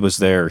whatever bleed was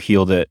there or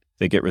healed it.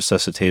 They get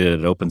resuscitated,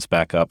 it opens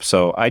back up.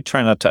 So I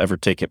try not to ever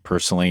take it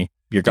personally.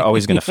 You're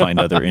always going to find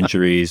other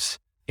injuries.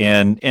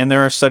 And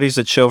there are studies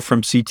that show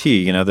from CT,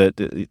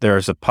 that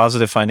there's a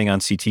positive finding on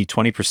CT.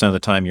 20% of the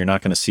time, you're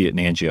not going to see it in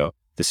angio.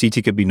 The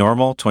CT could be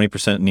normal,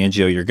 20% in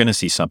angio, you're going to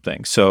see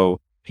something. So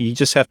you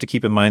just have to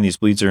keep in mind these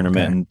bleeds are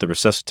intermittent. The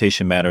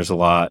resuscitation matters a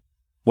lot.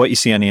 What you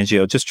see on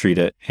angio, just treat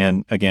it.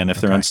 And again, if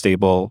they're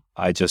unstable,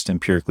 I just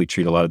empirically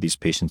treat a lot of these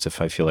patients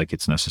if I feel like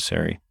it's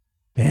necessary.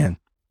 Man,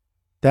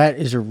 that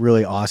is a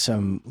really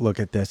awesome look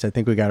at this. I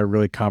think we got a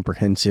really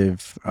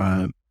comprehensive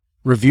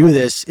review of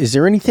this. Is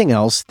there anything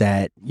else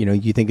that,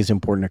 you think is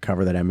important to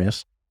cover that I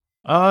missed?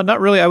 Not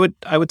really. I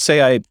would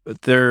say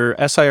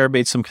their SIR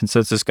made some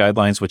consensus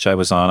guidelines, which I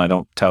was on. I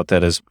don't tout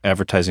that as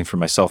advertising for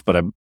myself,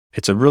 but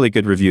It's a really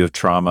good review of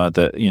trauma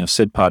that,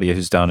 Sid Padia,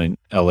 who's down in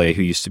LA,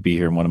 who used to be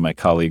here, and one of my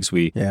colleagues,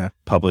 we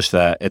published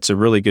that. It's a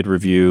really good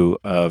review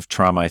of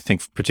trauma, I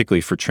think,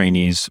 particularly for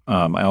trainees.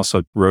 I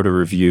also wrote a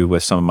review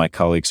with some of my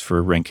colleagues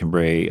for Rankin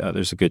Bray.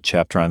 There's a good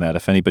chapter on that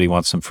if anybody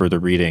wants some further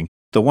reading.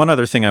 The one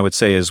other thing I would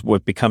say is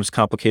what becomes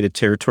complicated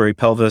territory: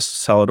 pelvis,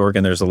 solid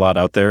organ, there's a lot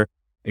out there.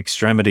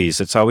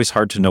 Extremities, it's always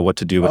hard to know what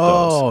to do with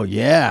those. Oh,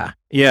 yeah.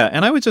 Yeah,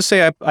 and I would just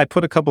say I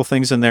put a couple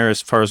things in there as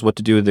far as what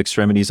to do with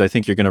extremities. I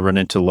think you're going to run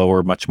into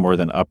lower much more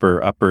than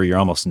upper. Upper, you're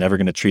almost never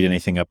going to treat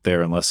anything up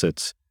there unless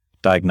it's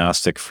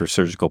diagnostic for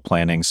surgical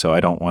planning, so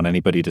I don't want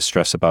anybody to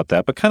stress about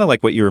that. But kind of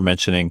like what you were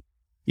mentioning,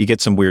 you get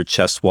some weird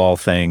chest wall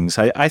things.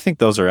 I think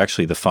those are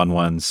actually the fun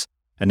ones.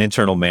 An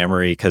internal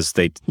mammary, because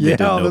they did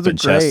an open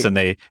chest and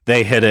they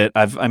hit it.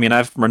 I've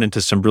run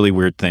into some really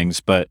weird things,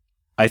 but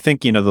I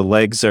think, the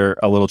legs are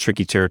a little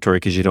tricky territory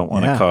because you don't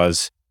want to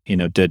cause,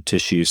 dead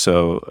tissue.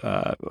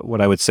 So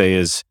what I would say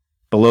is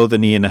below the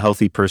knee in a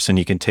healthy person,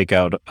 you can take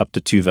out up to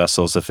 2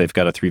 vessels if they've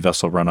got a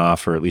 3-vessel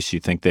runoff, or at least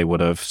you think they would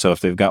have. So if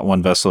they've got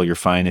 1 vessel, you're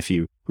fine. If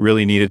you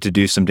really needed to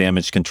do some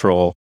damage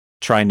control,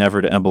 try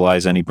never to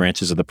embolize any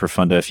branches of the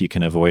profunda if you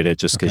can avoid it,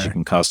 just because you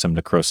can cause some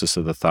necrosis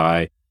of the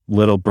thigh.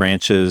 Little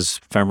branches,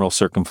 femoral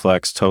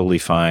circumflex, totally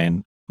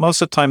fine.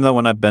 Most of the time, though,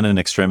 when I've been in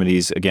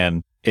extremities,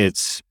 again,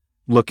 it's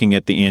looking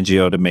at the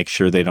angio to make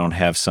sure they don't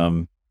have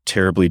some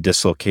terribly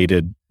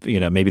dislocated,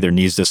 maybe their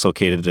knee's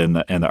dislocated and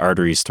the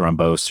arteries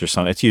thrombosed or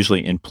something. It's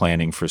usually in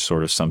planning for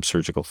sort of some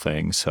surgical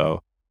thing.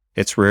 So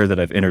it's rare that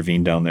I've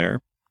intervened down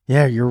there.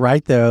 Yeah, you're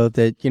right, though,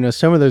 that,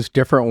 some of those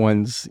different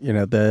ones,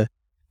 the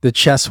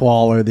chest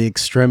wall or the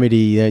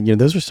extremity,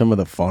 those are some of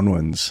the fun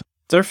ones.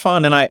 They're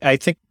fun. And I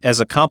think as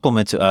a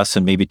compliment to us,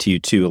 and maybe to you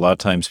too, a lot of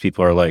times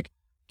people are like,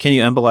 can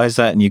you embolize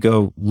that? And you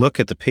go, look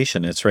at the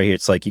patient. It's right here.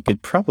 It's like you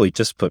could probably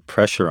just put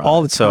pressure on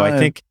all the time. So I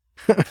think,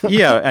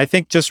 I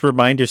think just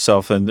remind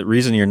yourself, and the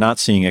reason you're not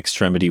seeing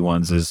extremity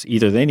ones is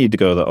either they need to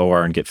go to the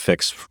OR and get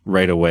fixed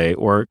right away,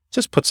 or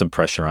just put some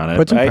pressure on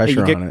it.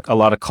 You get a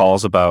lot of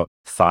calls about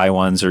thigh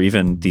ones or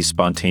even these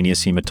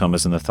spontaneous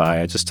hematomas in the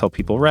thigh. I just tell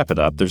people, wrap it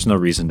up. There's no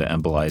reason to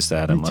embolize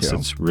that unless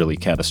it's really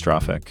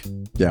catastrophic.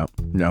 Yeah,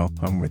 no,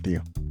 I'm with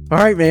you. All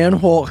right, man.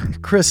 Well,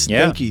 Chris,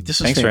 thank you. This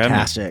was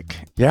fantastic.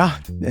 Yeah,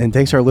 and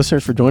thanks to our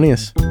listeners for joining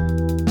us.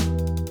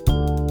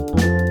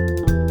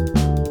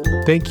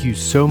 Thank you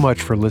so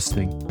much for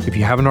listening. If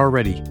you haven't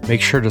already,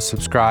 make sure to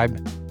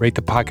subscribe, rate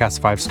the podcast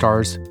 5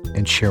 stars,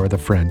 and share with a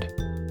friend.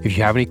 If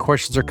you have any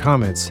questions or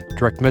comments,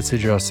 direct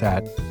message us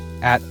at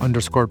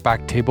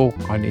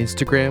 @_Backtable on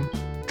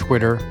Instagram,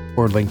 Twitter,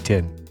 or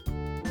LinkedIn.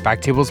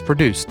 Backtable is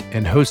produced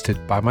and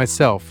hosted by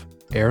myself,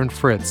 Aaron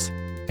Fritz,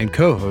 and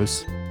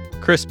co-hosts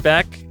Chris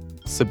Beck,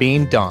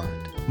 Sabine Dond,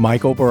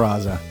 Michael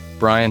Barraza,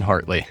 Brian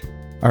Hartley.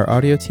 Our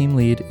audio team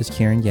lead is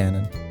Kieran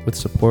Gannon, with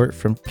support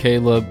from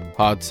Caleb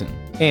Hodson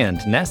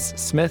and Ness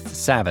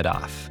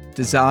Smith-Savadoff.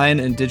 Design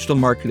and digital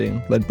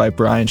marketing led by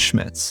Brian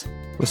Schmitz,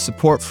 with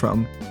support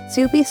from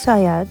Zubi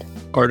Sayed.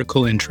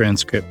 Article and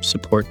transcript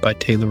support by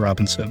Taylor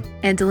Robinson.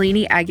 And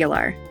Delaney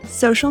Aguilar.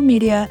 Social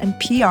media and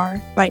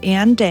PR by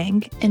Ann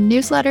Dang. And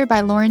newsletter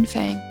by Lauren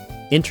Fang.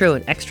 Intro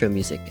and extra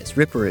music is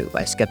Ripperoo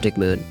by Skeptic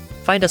Moon.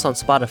 Find us on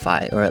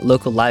Spotify or at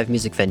local live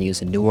music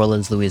venues in New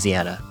Orleans,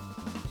 Louisiana.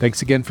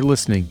 Thanks again for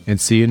listening, and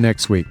see you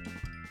next week.